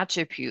 it's an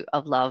attribute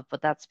of love,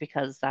 but that's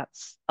because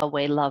that's a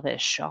way love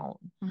is shown.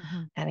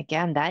 Hmm. And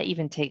again, that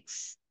even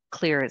takes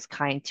clear as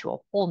kind to a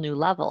whole new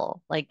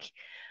level. Like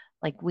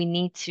we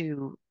need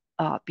to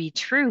be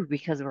true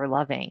because we're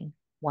loving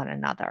one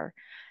another.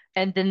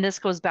 And then this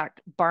goes back,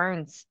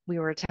 Barnes, we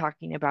were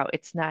talking about,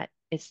 it's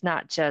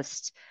not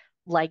just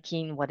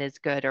liking what is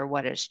good or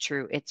what is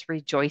true. It's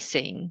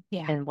rejoicing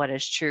Yeah, in what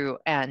is true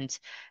and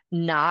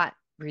not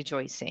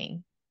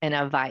rejoicing in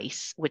a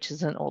vice, which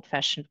is an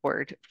old-fashioned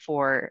word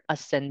for a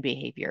sin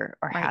behavior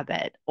or right.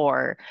 habit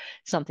or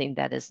something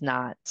that is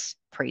not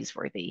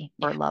praiseworthy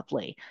or Yeah,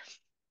 lovely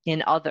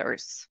in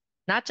others,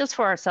 not just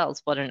for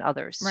ourselves, but in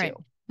others too. right.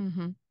 Hmm.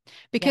 Yeah.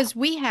 Because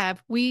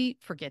we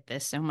forget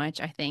this so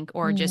much, I think,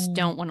 or just Mm,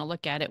 don't want to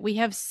look at it. We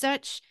have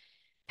such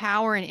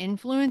power and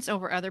influence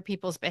over other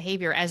people's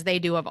behavior as they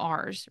do of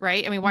ours,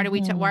 right? I mean,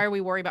 mhm, why are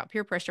we worried about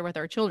peer pressure with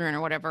our children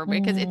or whatever?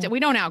 Because mm, we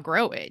don't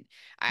outgrow it.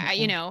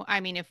 mm-mm, I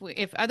mean,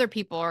 if other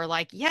people are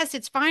like, yes,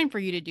 it's fine for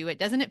you to do it,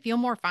 doesn't it feel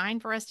more fine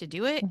for us to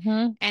do it?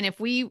 mhm. And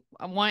if we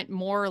want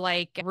more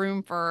like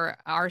room for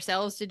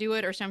ourselves to do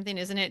it or something,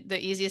 isn't it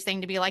the easiest thing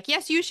to be like,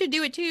 yes, you should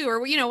do it too, or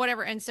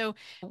whatever. And so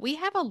we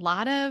have a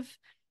lot of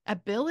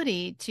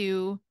ability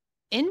to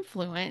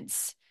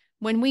influence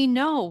when we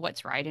know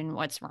what's right and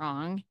what's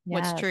wrong,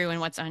 what's true and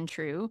Yes. what's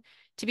untrue,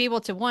 to be able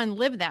to one,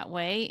 live that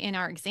way in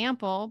our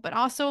example, but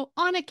also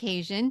on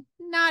occasion,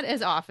 not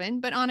as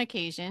often, but on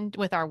occasion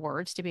with our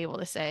words to be able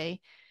to say,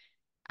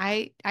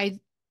 I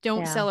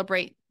don't Yeah.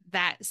 celebrate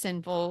that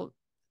sinful,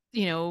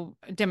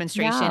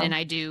 demonstration, Yeah. and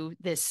I do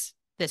this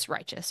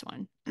righteous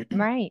one.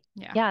 Right.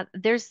 Yeah. Yeah.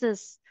 There's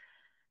this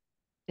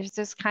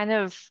kind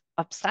of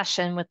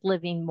obsession with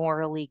living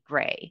morally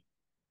gray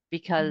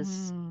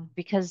because Mm,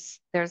 because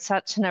there's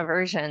such an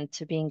aversion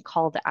to being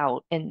called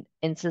out in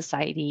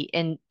society,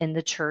 in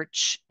the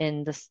church,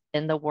 in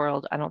the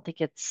world. I don't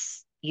think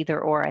it's either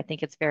or. I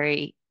think it's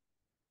very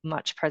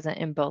much present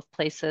in both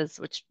places,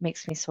 which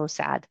makes me so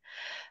sad.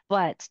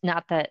 But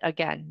not that,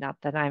 again, not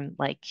that I'm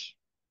like,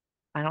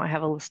 I don't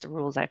have a list of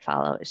rules I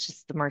follow. It's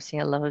just the mercy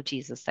and love of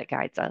Jesus that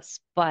guides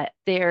us. But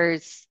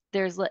there's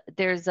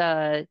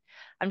a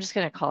I'm just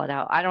gonna call it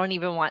out. I don't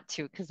even want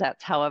to because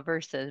that's how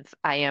aversive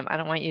I am. I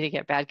don't want you to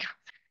get bad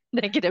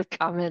negative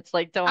comments.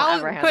 Like don't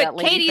ever I'll have that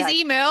put lady Katie's back.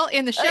 email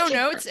in the show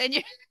notes, and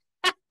you.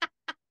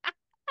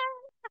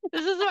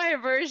 This is my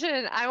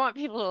version. I want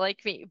people to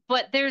like me.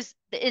 But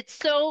it's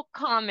so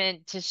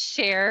common to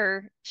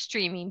share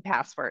streaming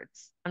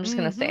passwords. I'm just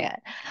going to say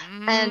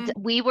Mm-hmm. it. And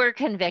Mm. we were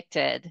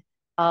convicted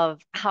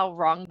of how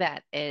wrong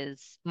that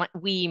is.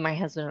 My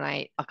husband and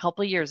I, a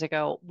couple of years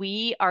ago,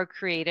 we are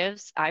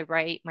creatives. I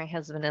write, my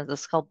husband is a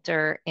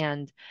sculptor,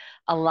 and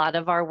a lot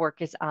of our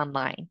work is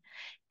online.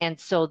 And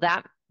so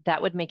that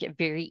would make it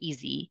very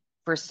easy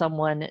for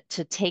someone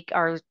to take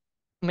our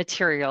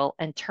material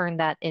and turn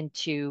that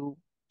into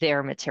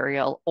their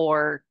material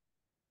or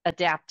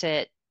adapt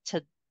it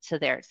to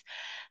theirs.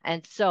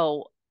 And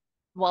so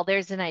while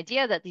there's an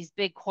idea that these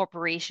big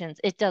corporations,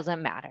 it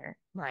doesn't matter.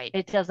 Right.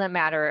 It doesn't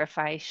matter if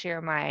I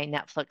share my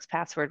Netflix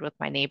password with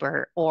my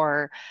neighbor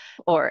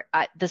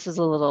this is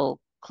a little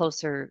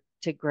closer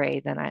to gray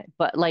than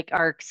but like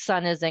our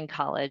son is in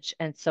college,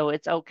 and so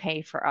it's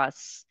okay for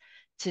us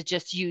to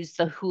just use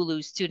the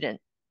Hulu student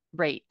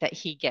rate that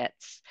he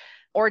gets,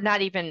 or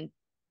not even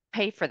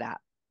pay for that,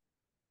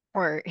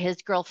 or his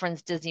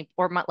girlfriend's Disney,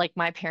 or like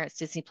my parents'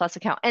 Disney Plus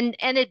account. And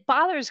it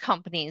bothers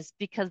companies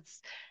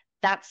because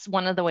that's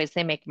one of the ways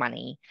they make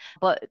money.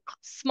 But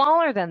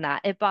smaller than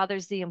that, it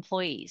bothers the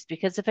employees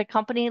because if a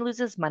company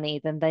loses money,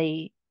 then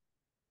they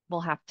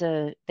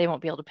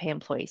won't be able to pay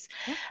employees.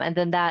 Yeah. And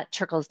then that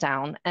trickles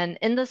down. And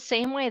in the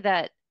same way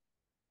that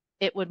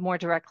it would more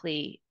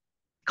directly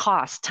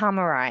cost Tom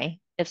or I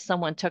if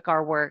someone took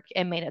our work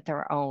and made it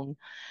their own,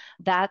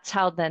 that's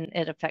how then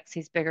it affects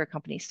these bigger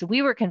companies. So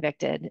we were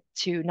convicted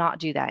to not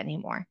do that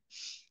anymore.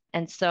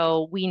 And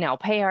so we now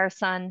pay our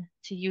son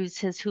to use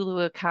his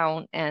Hulu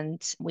account,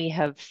 and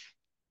we've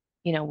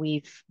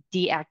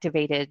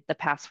deactivated the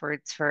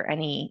passwords for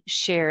any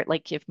share.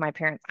 Like if my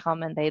parents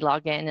come and they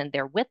log in and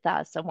they're with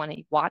us and want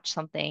to watch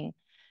something,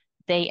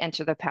 they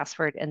enter the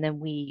password and then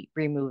we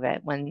remove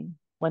it when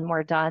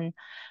we're done.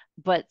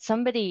 But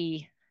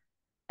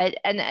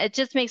and it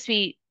just makes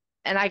me,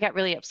 and I got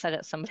really upset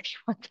at somebody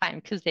one time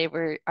because they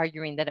were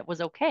arguing that it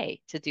was okay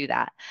to do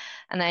that.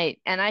 And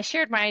I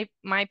shared my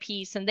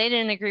piece and they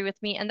didn't agree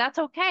with me, and that's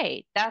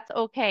okay. That's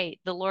okay.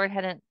 The Lord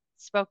hadn't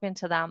spoken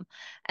to them.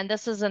 And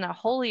this isn't a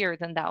holier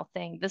than thou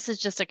thing. This is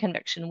just a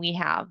conviction we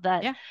have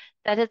Yeah.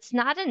 that it's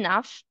not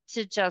enough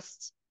to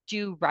just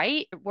do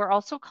right. We're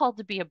also called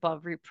to be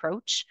above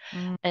reproach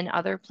Mm. in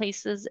other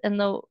places in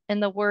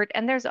the word.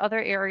 And there's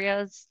other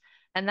areas,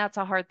 and that's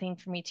a hard thing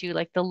for me too.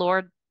 Like the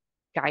Lord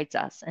guides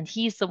us, and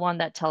he's the one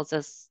that tells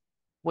us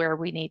where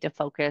we need to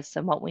focus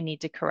and what we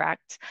need to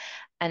correct.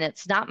 And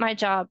it's not my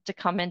job to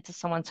come into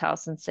someone's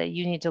house and say,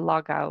 you need to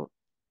log out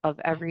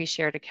of every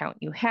shared account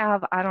you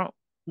have. I don't,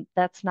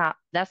 that's not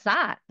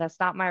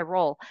my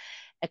role,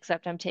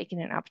 except I'm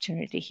taking an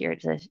opportunity here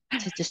to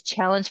just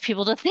challenge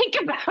people to think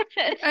about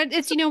it.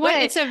 It's, you know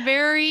what? It's a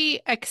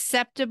very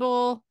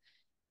acceptable,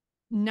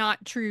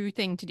 not true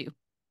thing to do.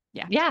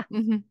 Yeah. Yeah.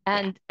 Mm-hmm. Yeah.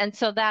 And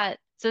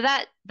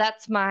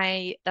that's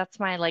my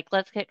like,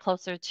 let's get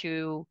closer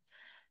to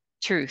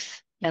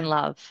truth and Yeah.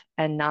 love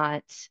and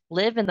not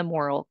live in the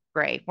moral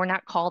gray. We're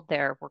not called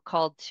there. We're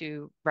called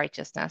to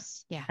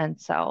righteousness. Yeah. And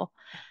so,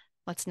 Yeah.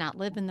 Let's not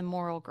live in the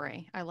moral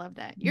gray. I love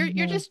that. You're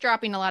mhm. just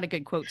dropping a lot of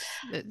good quotes.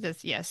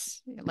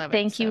 Yes, I love it.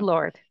 Thank you, So,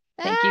 Lord.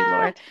 Thank you, ah,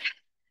 Lord.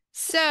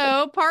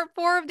 so part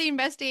 4 of the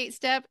investigate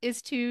step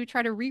is to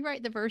try to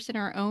rewrite the verse in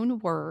our own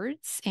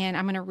words. And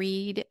I'm going to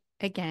read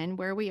again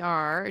where we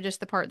are, just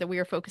the part that we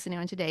are focusing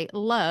on today.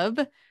 Love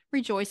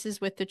rejoices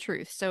with the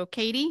truth. So,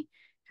 Katie,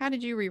 how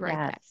did you rewrite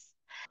that? Yes.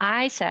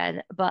 I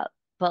said, but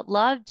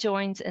love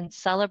joins in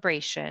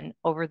celebration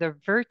over the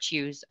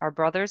virtues our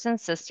brothers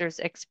and sisters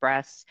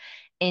express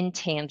in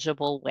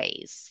tangible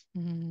ways.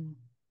 Mm,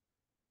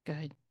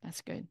 good.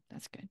 That's good.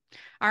 That's good.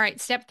 All right.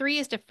 Step 3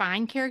 is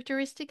define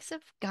characteristics of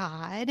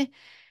God.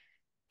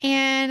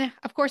 And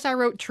of course, I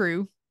wrote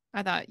true.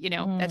 I thought,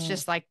 that's Mm,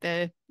 just like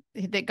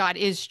that God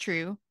is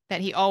true,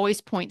 that he always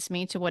points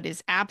me to what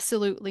is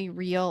absolutely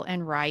real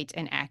and right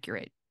and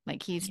accurate.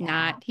 Like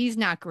yeah, he's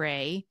not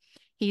gray.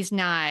 He's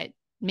not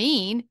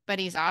mean, but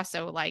he's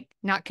also like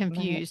not right.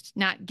 confused,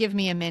 not give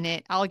me a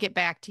minute. I'll get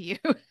back to you.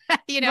 I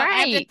have to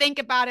Right. think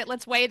about it.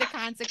 Let's weigh the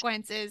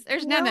consequences.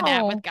 There's none of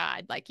that with No.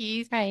 God. Like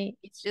Right.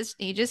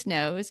 he just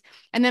knows.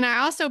 And then I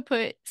also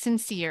put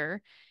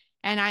sincere,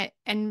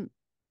 and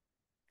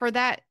for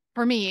that,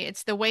 for me,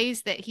 it's the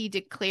ways that he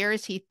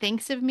declares he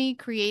thinks of me,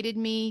 created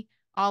me,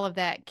 all of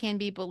that can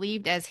be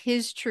believed as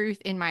his truth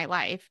in my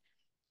life,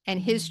 and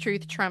his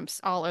truth Mm, trumps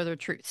all other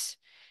truths.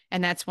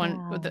 And that's one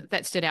yeah.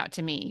 that stood out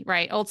to me,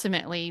 right?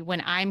 Ultimately,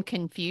 when I'm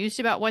confused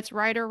about what's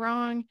right or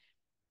wrong,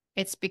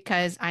 it's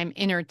because I'm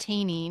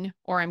entertaining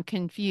or I'm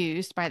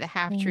confused by the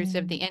half truths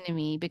of the Mm,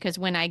 enemy. Because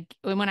when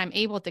I'm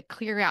able to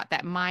clear out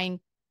that mind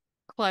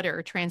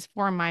clutter,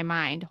 transform my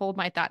mind, hold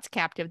my thoughts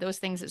captive, those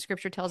things that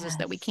scripture tells us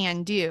that we yes.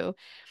 can do,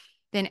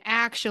 then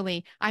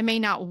actually I may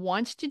not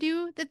want to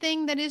do the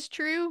thing that is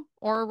true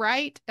or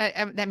right.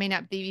 That may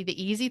not be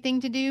the easy thing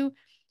to do,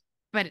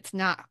 but it's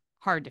not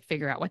hard to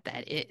figure out what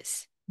that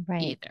is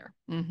Right. either.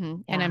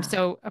 And I'm Yeah.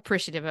 so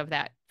appreciative of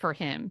that from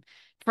him.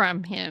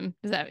 Yeah,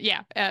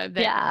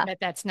 Yeah.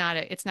 it's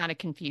not a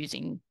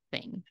confusing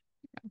thing.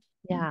 Mm,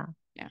 Yeah.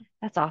 yeah.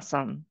 That's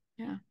awesome.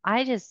 Yeah.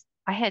 I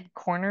had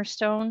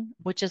Cornerstone,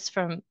 which is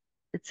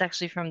it's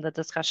actually from the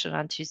discussion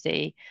on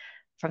Tuesday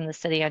from the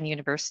city on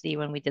university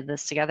when we did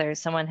this together.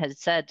 Someone had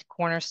said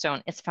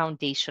Cornerstone, it's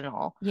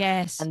foundational.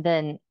 Yes. And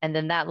then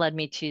that led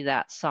me to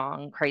that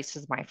song, Christ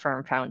is my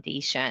firm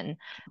foundation,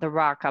 the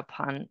rock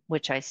upon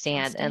which I I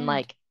stand. And stand.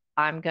 like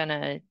I'm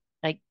gonna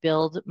like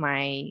build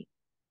my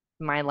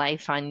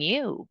life on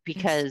you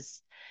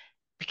Yes.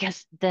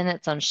 because then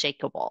it's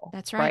unshakable,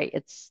 That's right. right?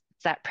 It's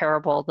that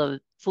parable, the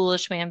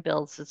foolish man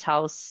builds his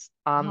house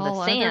on the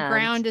All other sand,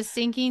 ground is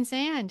sinking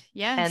sand. and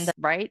Yes.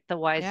 right, the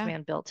wise Yeah.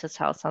 man built his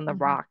house on the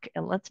Hmm. rock.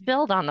 And let's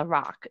build on the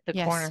rock, the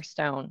Yes.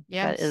 cornerstone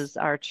that Yes. is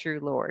our true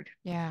Lord.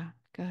 Yeah.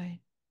 Good.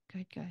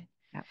 Good. Good.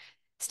 Yeah.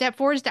 Step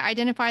four is to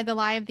identify the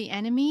lie of the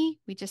enemy.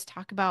 We just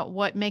talk about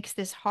what makes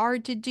this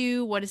hard to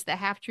do. What is the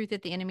half truth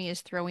that the enemy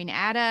is throwing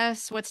at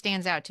us? What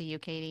stands out to you,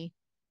 Katie?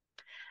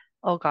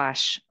 Oh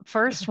gosh. The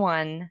first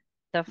one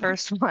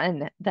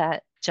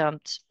that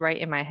jumped right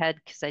in my head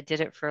because I did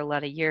it for a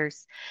lot of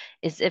years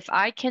is if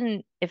I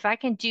can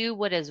do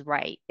what is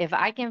right, if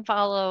I can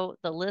follow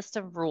the list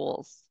of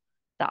rules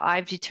that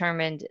I've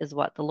determined is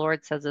what the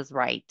Lord says is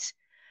right,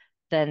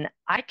 then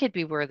I could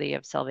be worthy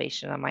of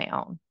salvation on my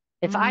own.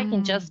 If I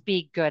can Mm, just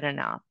be good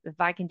enough, if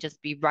I can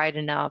just be right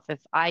enough, if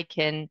I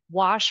can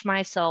wash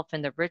myself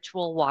in the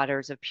ritual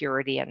waters of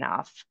purity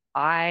enough,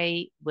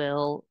 I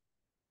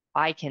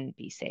can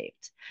be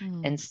saved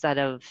mm, instead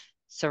of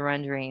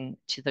surrendering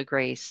to the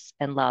grace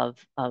and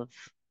love of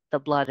the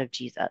blood of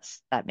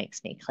Jesus that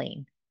makes me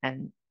clean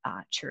and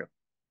true.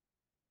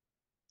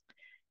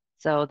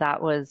 So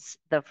that was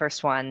the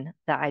first one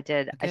that I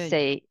did.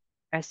 good.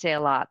 I say a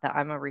lot that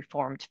I'm a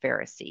reformed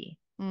Pharisee.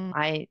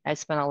 Mm, I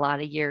spent a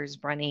lot of years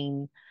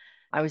running.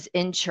 I was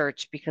in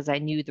church because I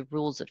knew the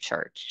rules of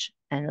church.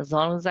 And as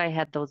long as I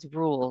had those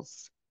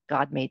rules,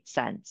 God made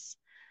sense.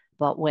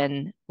 But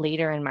when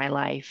later in my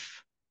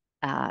life,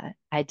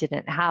 I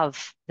didn't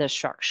have the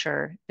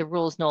structure, the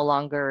rules no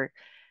longer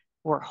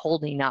were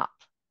holding up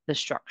the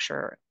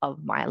structure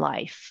of my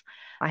life.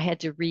 I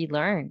had to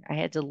relearn. I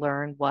had to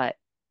learn what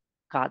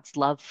God's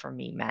love for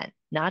me meant,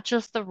 not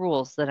just the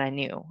rules that I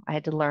knew. I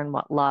had to learn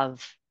what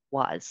love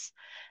was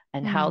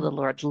and how mm, the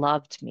Lord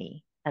loved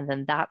me. And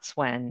then that's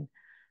when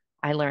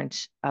I learned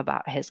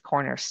about his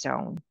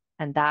cornerstone,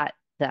 and that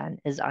then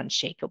is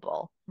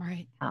unshakable.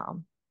 right.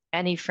 Um,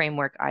 any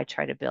framework I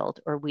try to build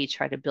or we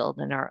try to build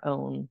in our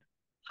own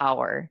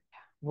power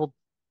will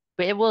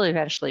it will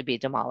eventually be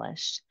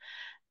demolished.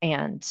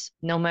 And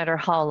no matter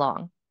how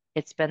long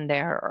it's been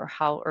there or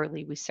how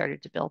early we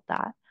started to build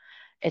that,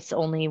 it's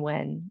only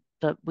when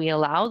we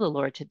allow the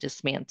Lord to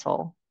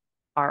dismantle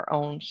our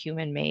own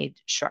human-made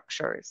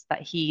structures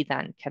that he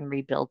then can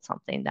rebuild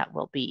something that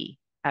will be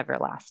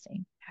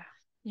everlasting.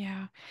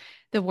 Yeah.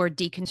 The word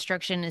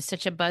deconstruction is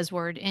such a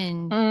buzzword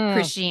in Mm,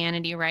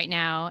 Christianity right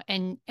now.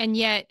 And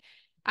yet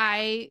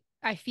I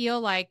feel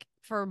like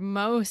for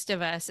most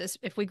of us,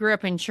 if we grew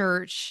up in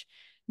church,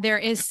 there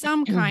is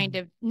some kind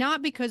of,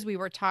 not because we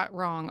were taught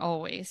wrong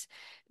always,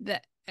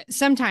 that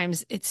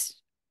sometimes it's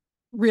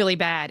really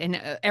bad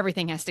and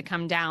everything has to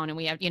come down and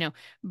we have,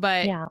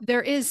 but yeah.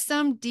 there is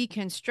some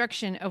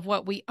deconstruction of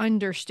what we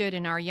understood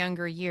in our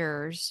younger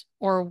years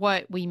or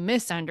what we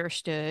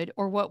misunderstood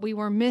or what we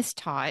were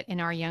mistaught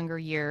in our younger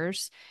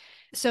years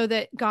so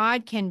that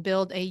God can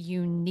build a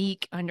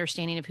unique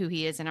understanding of who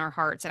he is in our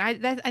hearts. And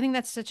I think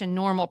that's such a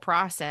normal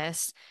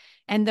process.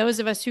 And those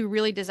of us who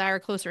really desire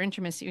closer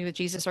intimacy with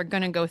Jesus are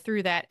going to go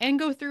through that and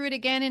go through it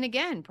again and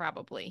again,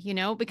 probably,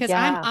 because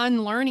I'm Yeah.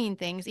 unlearning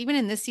things, even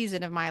in this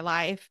season of my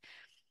life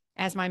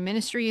as my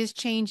ministry is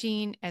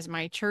changing, as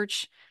my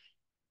church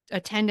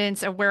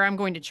attendance of where I'm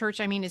going to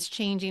church, I mean, is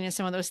changing, and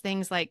some of those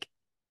things, like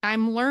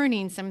I'm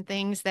learning some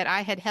things that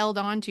I had held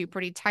on to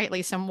pretty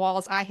tightly, some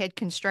walls I had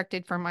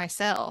constructed for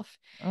myself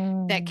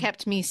that Mm,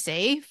 kept me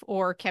safe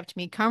or kept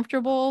me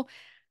comfortable.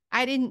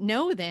 I didn't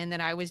know then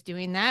that I was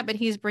doing that, but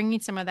he's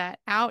bringing some of that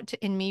out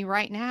in me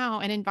right now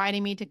and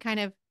inviting me to kind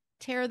of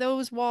tear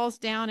those walls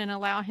down and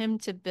allow him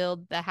to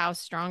build the house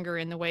stronger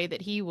in the way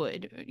that he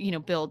would,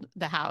 build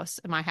the house,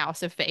 my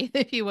house of faith,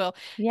 if you will.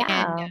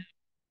 And yeah.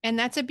 and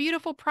that's a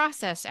beautiful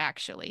process,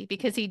 actually,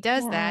 because he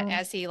does that Yeah.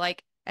 as he,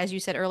 like, as you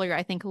said earlier,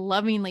 I think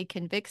lovingly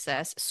convicts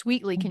us,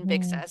 sweetly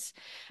convicts Hmm. us,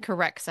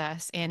 corrects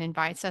us, and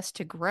invites us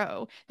to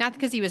grow. Not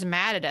because he was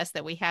mad at us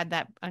that we had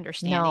that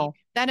understanding. No.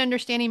 That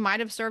understanding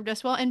might have served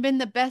us well and been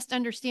the best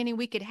understanding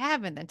we could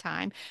have in the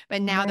time.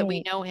 But now that we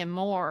Right. know him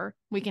more,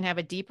 we can have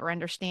a deeper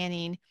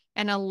understanding.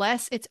 And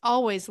it's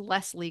always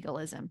less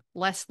legalism,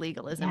 less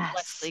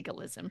Yes.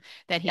 legalism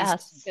that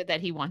Yes.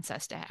 he wants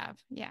us to have.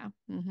 Yeah.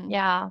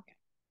 Yeah.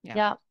 Yeah.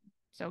 Yeah.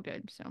 So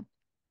good. So,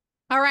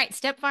 all right.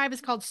 Step five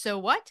is called So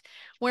What,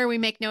 where we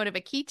make note of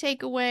a key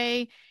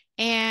takeaway.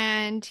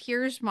 And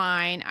here's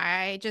mine.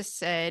 I just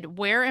said,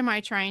 where am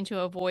I trying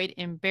to avoid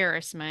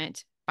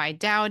embarrassment by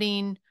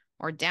doubting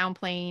or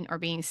downplaying or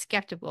being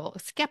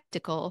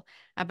skeptical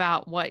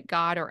about what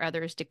God or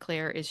others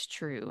declare is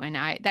true? And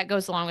that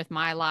goes along with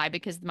my lie,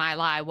 because my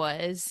lie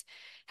was,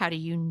 How do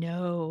you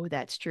know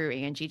that's true,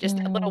 Angie? Just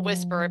a little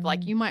whisper of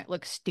like, you might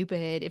look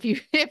stupid if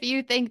you if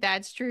you think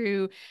that's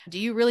true. Do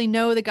you really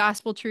know the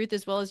gospel truth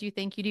as well as you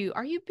think you do?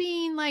 Are you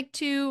being like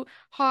too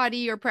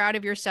haughty or proud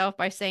of yourself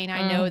by saying,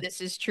 I know Mm,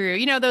 this is true?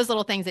 You know, those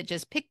little things that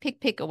just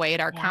pick away at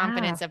our yeah.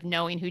 confidence of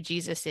knowing who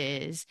Jesus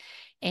is.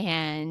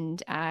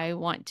 And I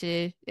want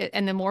to,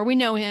 and the more we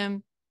know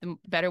him, the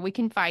better we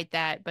can fight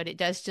that. But it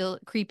does still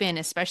creep in,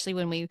 especially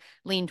when we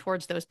lean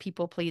towards those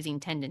people pleasing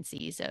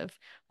tendencies of,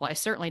 well, I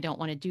certainly don't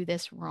want to do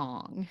this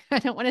wrong. I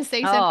don't want to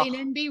say something Oh,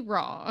 and be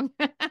wrong.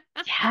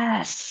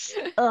 yes.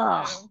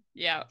 Ugh.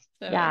 Yeah.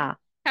 So, Yeah.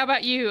 how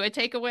about you? A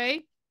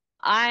takeaway?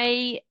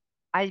 I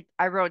I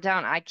wrote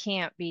down I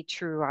can't be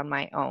true on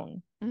my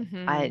own. I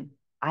Mm-hmm.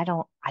 I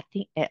don't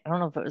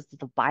know if it was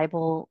the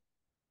Bible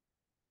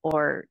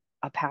or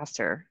a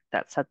pastor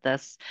that said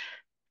this,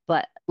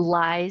 but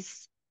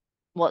lies,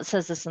 well, it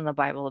says this in the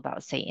Bible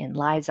about Satan.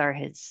 Lies are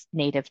his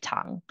native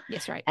tongue.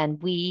 Yes, right.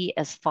 And we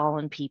as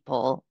fallen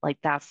people, like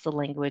that's the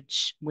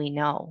language we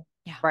know,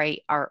 Yeah.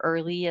 right? Our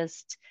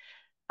earliest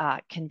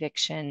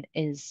conviction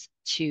is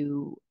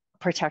to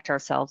protect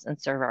ourselves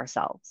and serve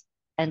ourselves.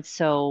 And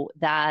so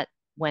that,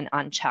 when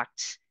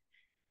unchecked,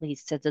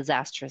 leads to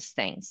disastrous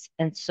things.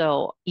 And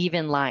so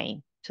even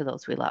lying to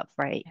those we love,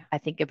 right? Yeah. I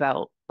think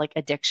about like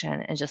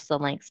addiction and just the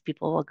lengths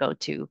people will go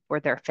to for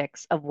their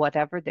fix of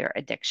whatever their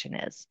addiction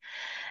is.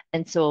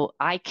 And so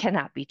I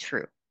cannot be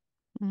true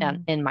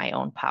Mm. in my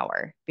own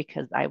power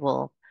because I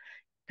will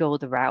go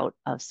the route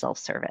of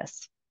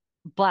self-service.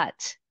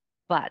 But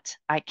but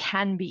I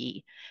can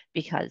be,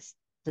 because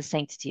the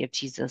sanctity of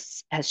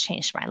Jesus has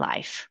changed my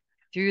life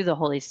through the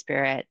Holy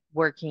Spirit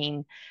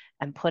working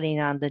and putting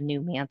on the new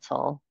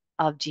mantle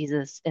of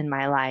Jesus in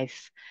my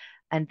life.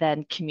 And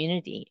then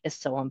community is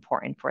so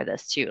important for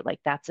this too. Like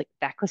that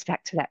goes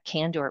back to that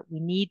candor. We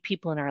need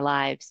people in our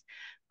lives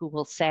who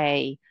will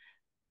say,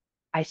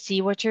 I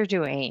see what you're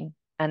doing,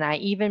 and I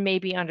even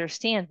maybe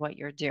understand what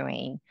you're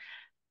doing,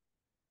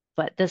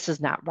 but this is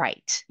not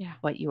right, Yeah.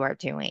 what you are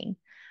doing.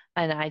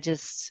 And I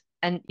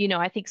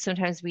think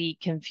sometimes we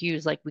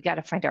confuse, like we got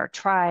to find our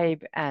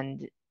tribe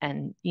and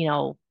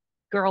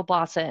girl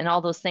boss it and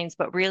all those things,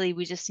 but really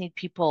we just need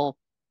people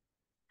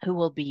who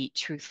will be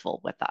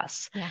truthful with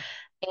us. Yeah.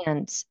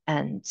 And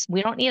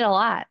we don't need a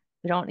lot.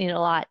 We don't need a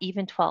lot.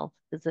 Even 12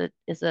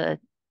 is a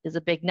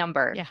big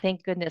number. Yeah.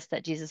 Thank goodness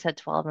that Jesus had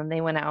 12 and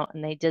they went out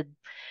and they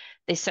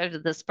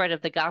started the spread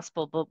of the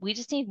gospel, but we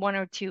just need one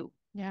or two.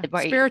 Yeah.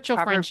 Right? Spiritual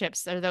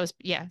friendships. Are those,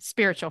 yeah,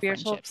 spiritual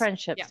Spiritual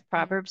friendships. Yeah. friendships.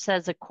 Proverbs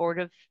says a cord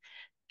of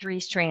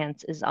three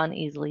strands is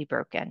uneasily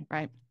broken.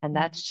 Right. And Mhm.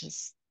 that's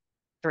just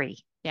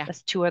three. Yeah.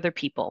 That's two other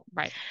people.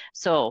 Right.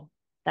 So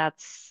I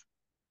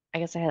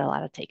guess I had a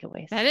lot of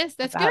takeaways That's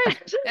about good.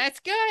 it. That's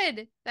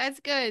good. That's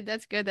good.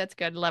 That's good. That's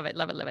good. Love it.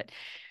 Love it. Love it.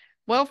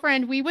 Well,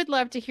 friend, we would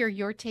love to hear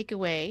your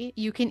takeaway.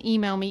 You can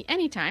email me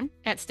anytime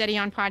at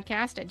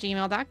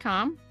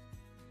steadyonpodcast@gmail.com.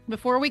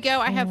 Before we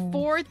go, I have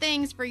 4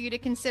 things for you to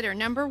consider.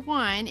 Number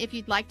 1, if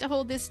you'd like to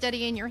hold this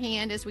study in your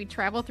hand as we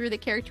travel through the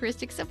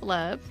characteristics of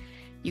love,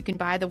 you can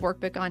buy the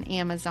workbook on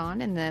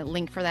Amazon, and the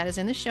link for that is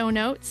in the show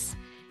notes.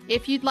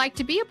 If you'd like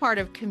to be a part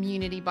of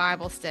Community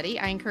Bible Study,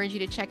 I encourage you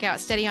to check out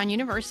Study on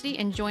University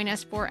and join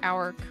us for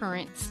our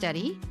current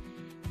study.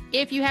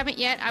 If you haven't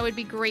yet, I would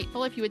be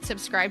grateful if you would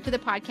subscribe to the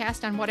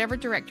podcast on whatever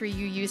directory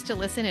you use to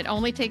listen. It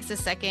only takes a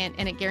second,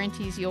 and it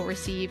guarantees you'll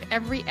receive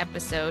every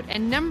episode.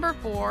 And number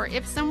 4,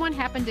 if someone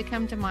happened to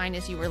come to mind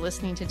as you were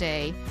listening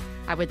today,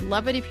 I would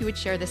love it if you would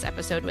share this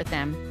episode with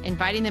them.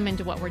 Inviting them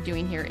into what we're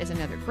doing here is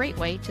another great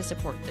way to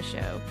support the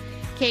show.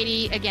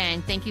 Katie,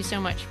 again, thank you so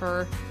much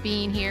for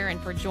being here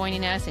and for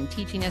joining us and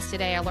teaching us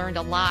today. I learned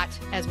a lot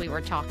as we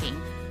were talking.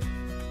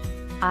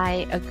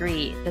 I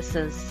agree. This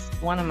is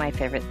one of my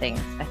favorite things.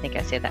 I think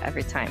I say that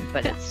every time,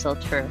 but it's still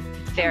true.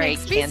 Very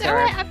Makes me so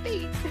candor.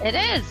 happy. It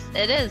is.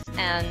 It is.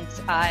 And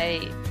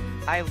I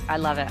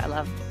love it. I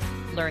love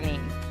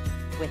learning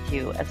with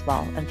you as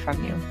well and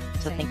from you.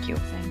 So Same, thank you.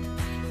 Same.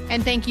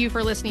 And thank you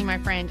for listening, my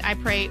friend. I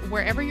pray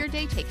wherever your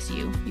day takes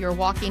you, you're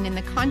walking in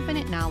the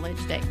confident knowledge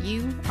that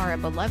you are a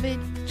beloved,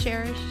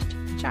 cherished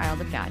child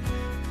of God.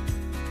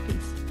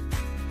 Peace.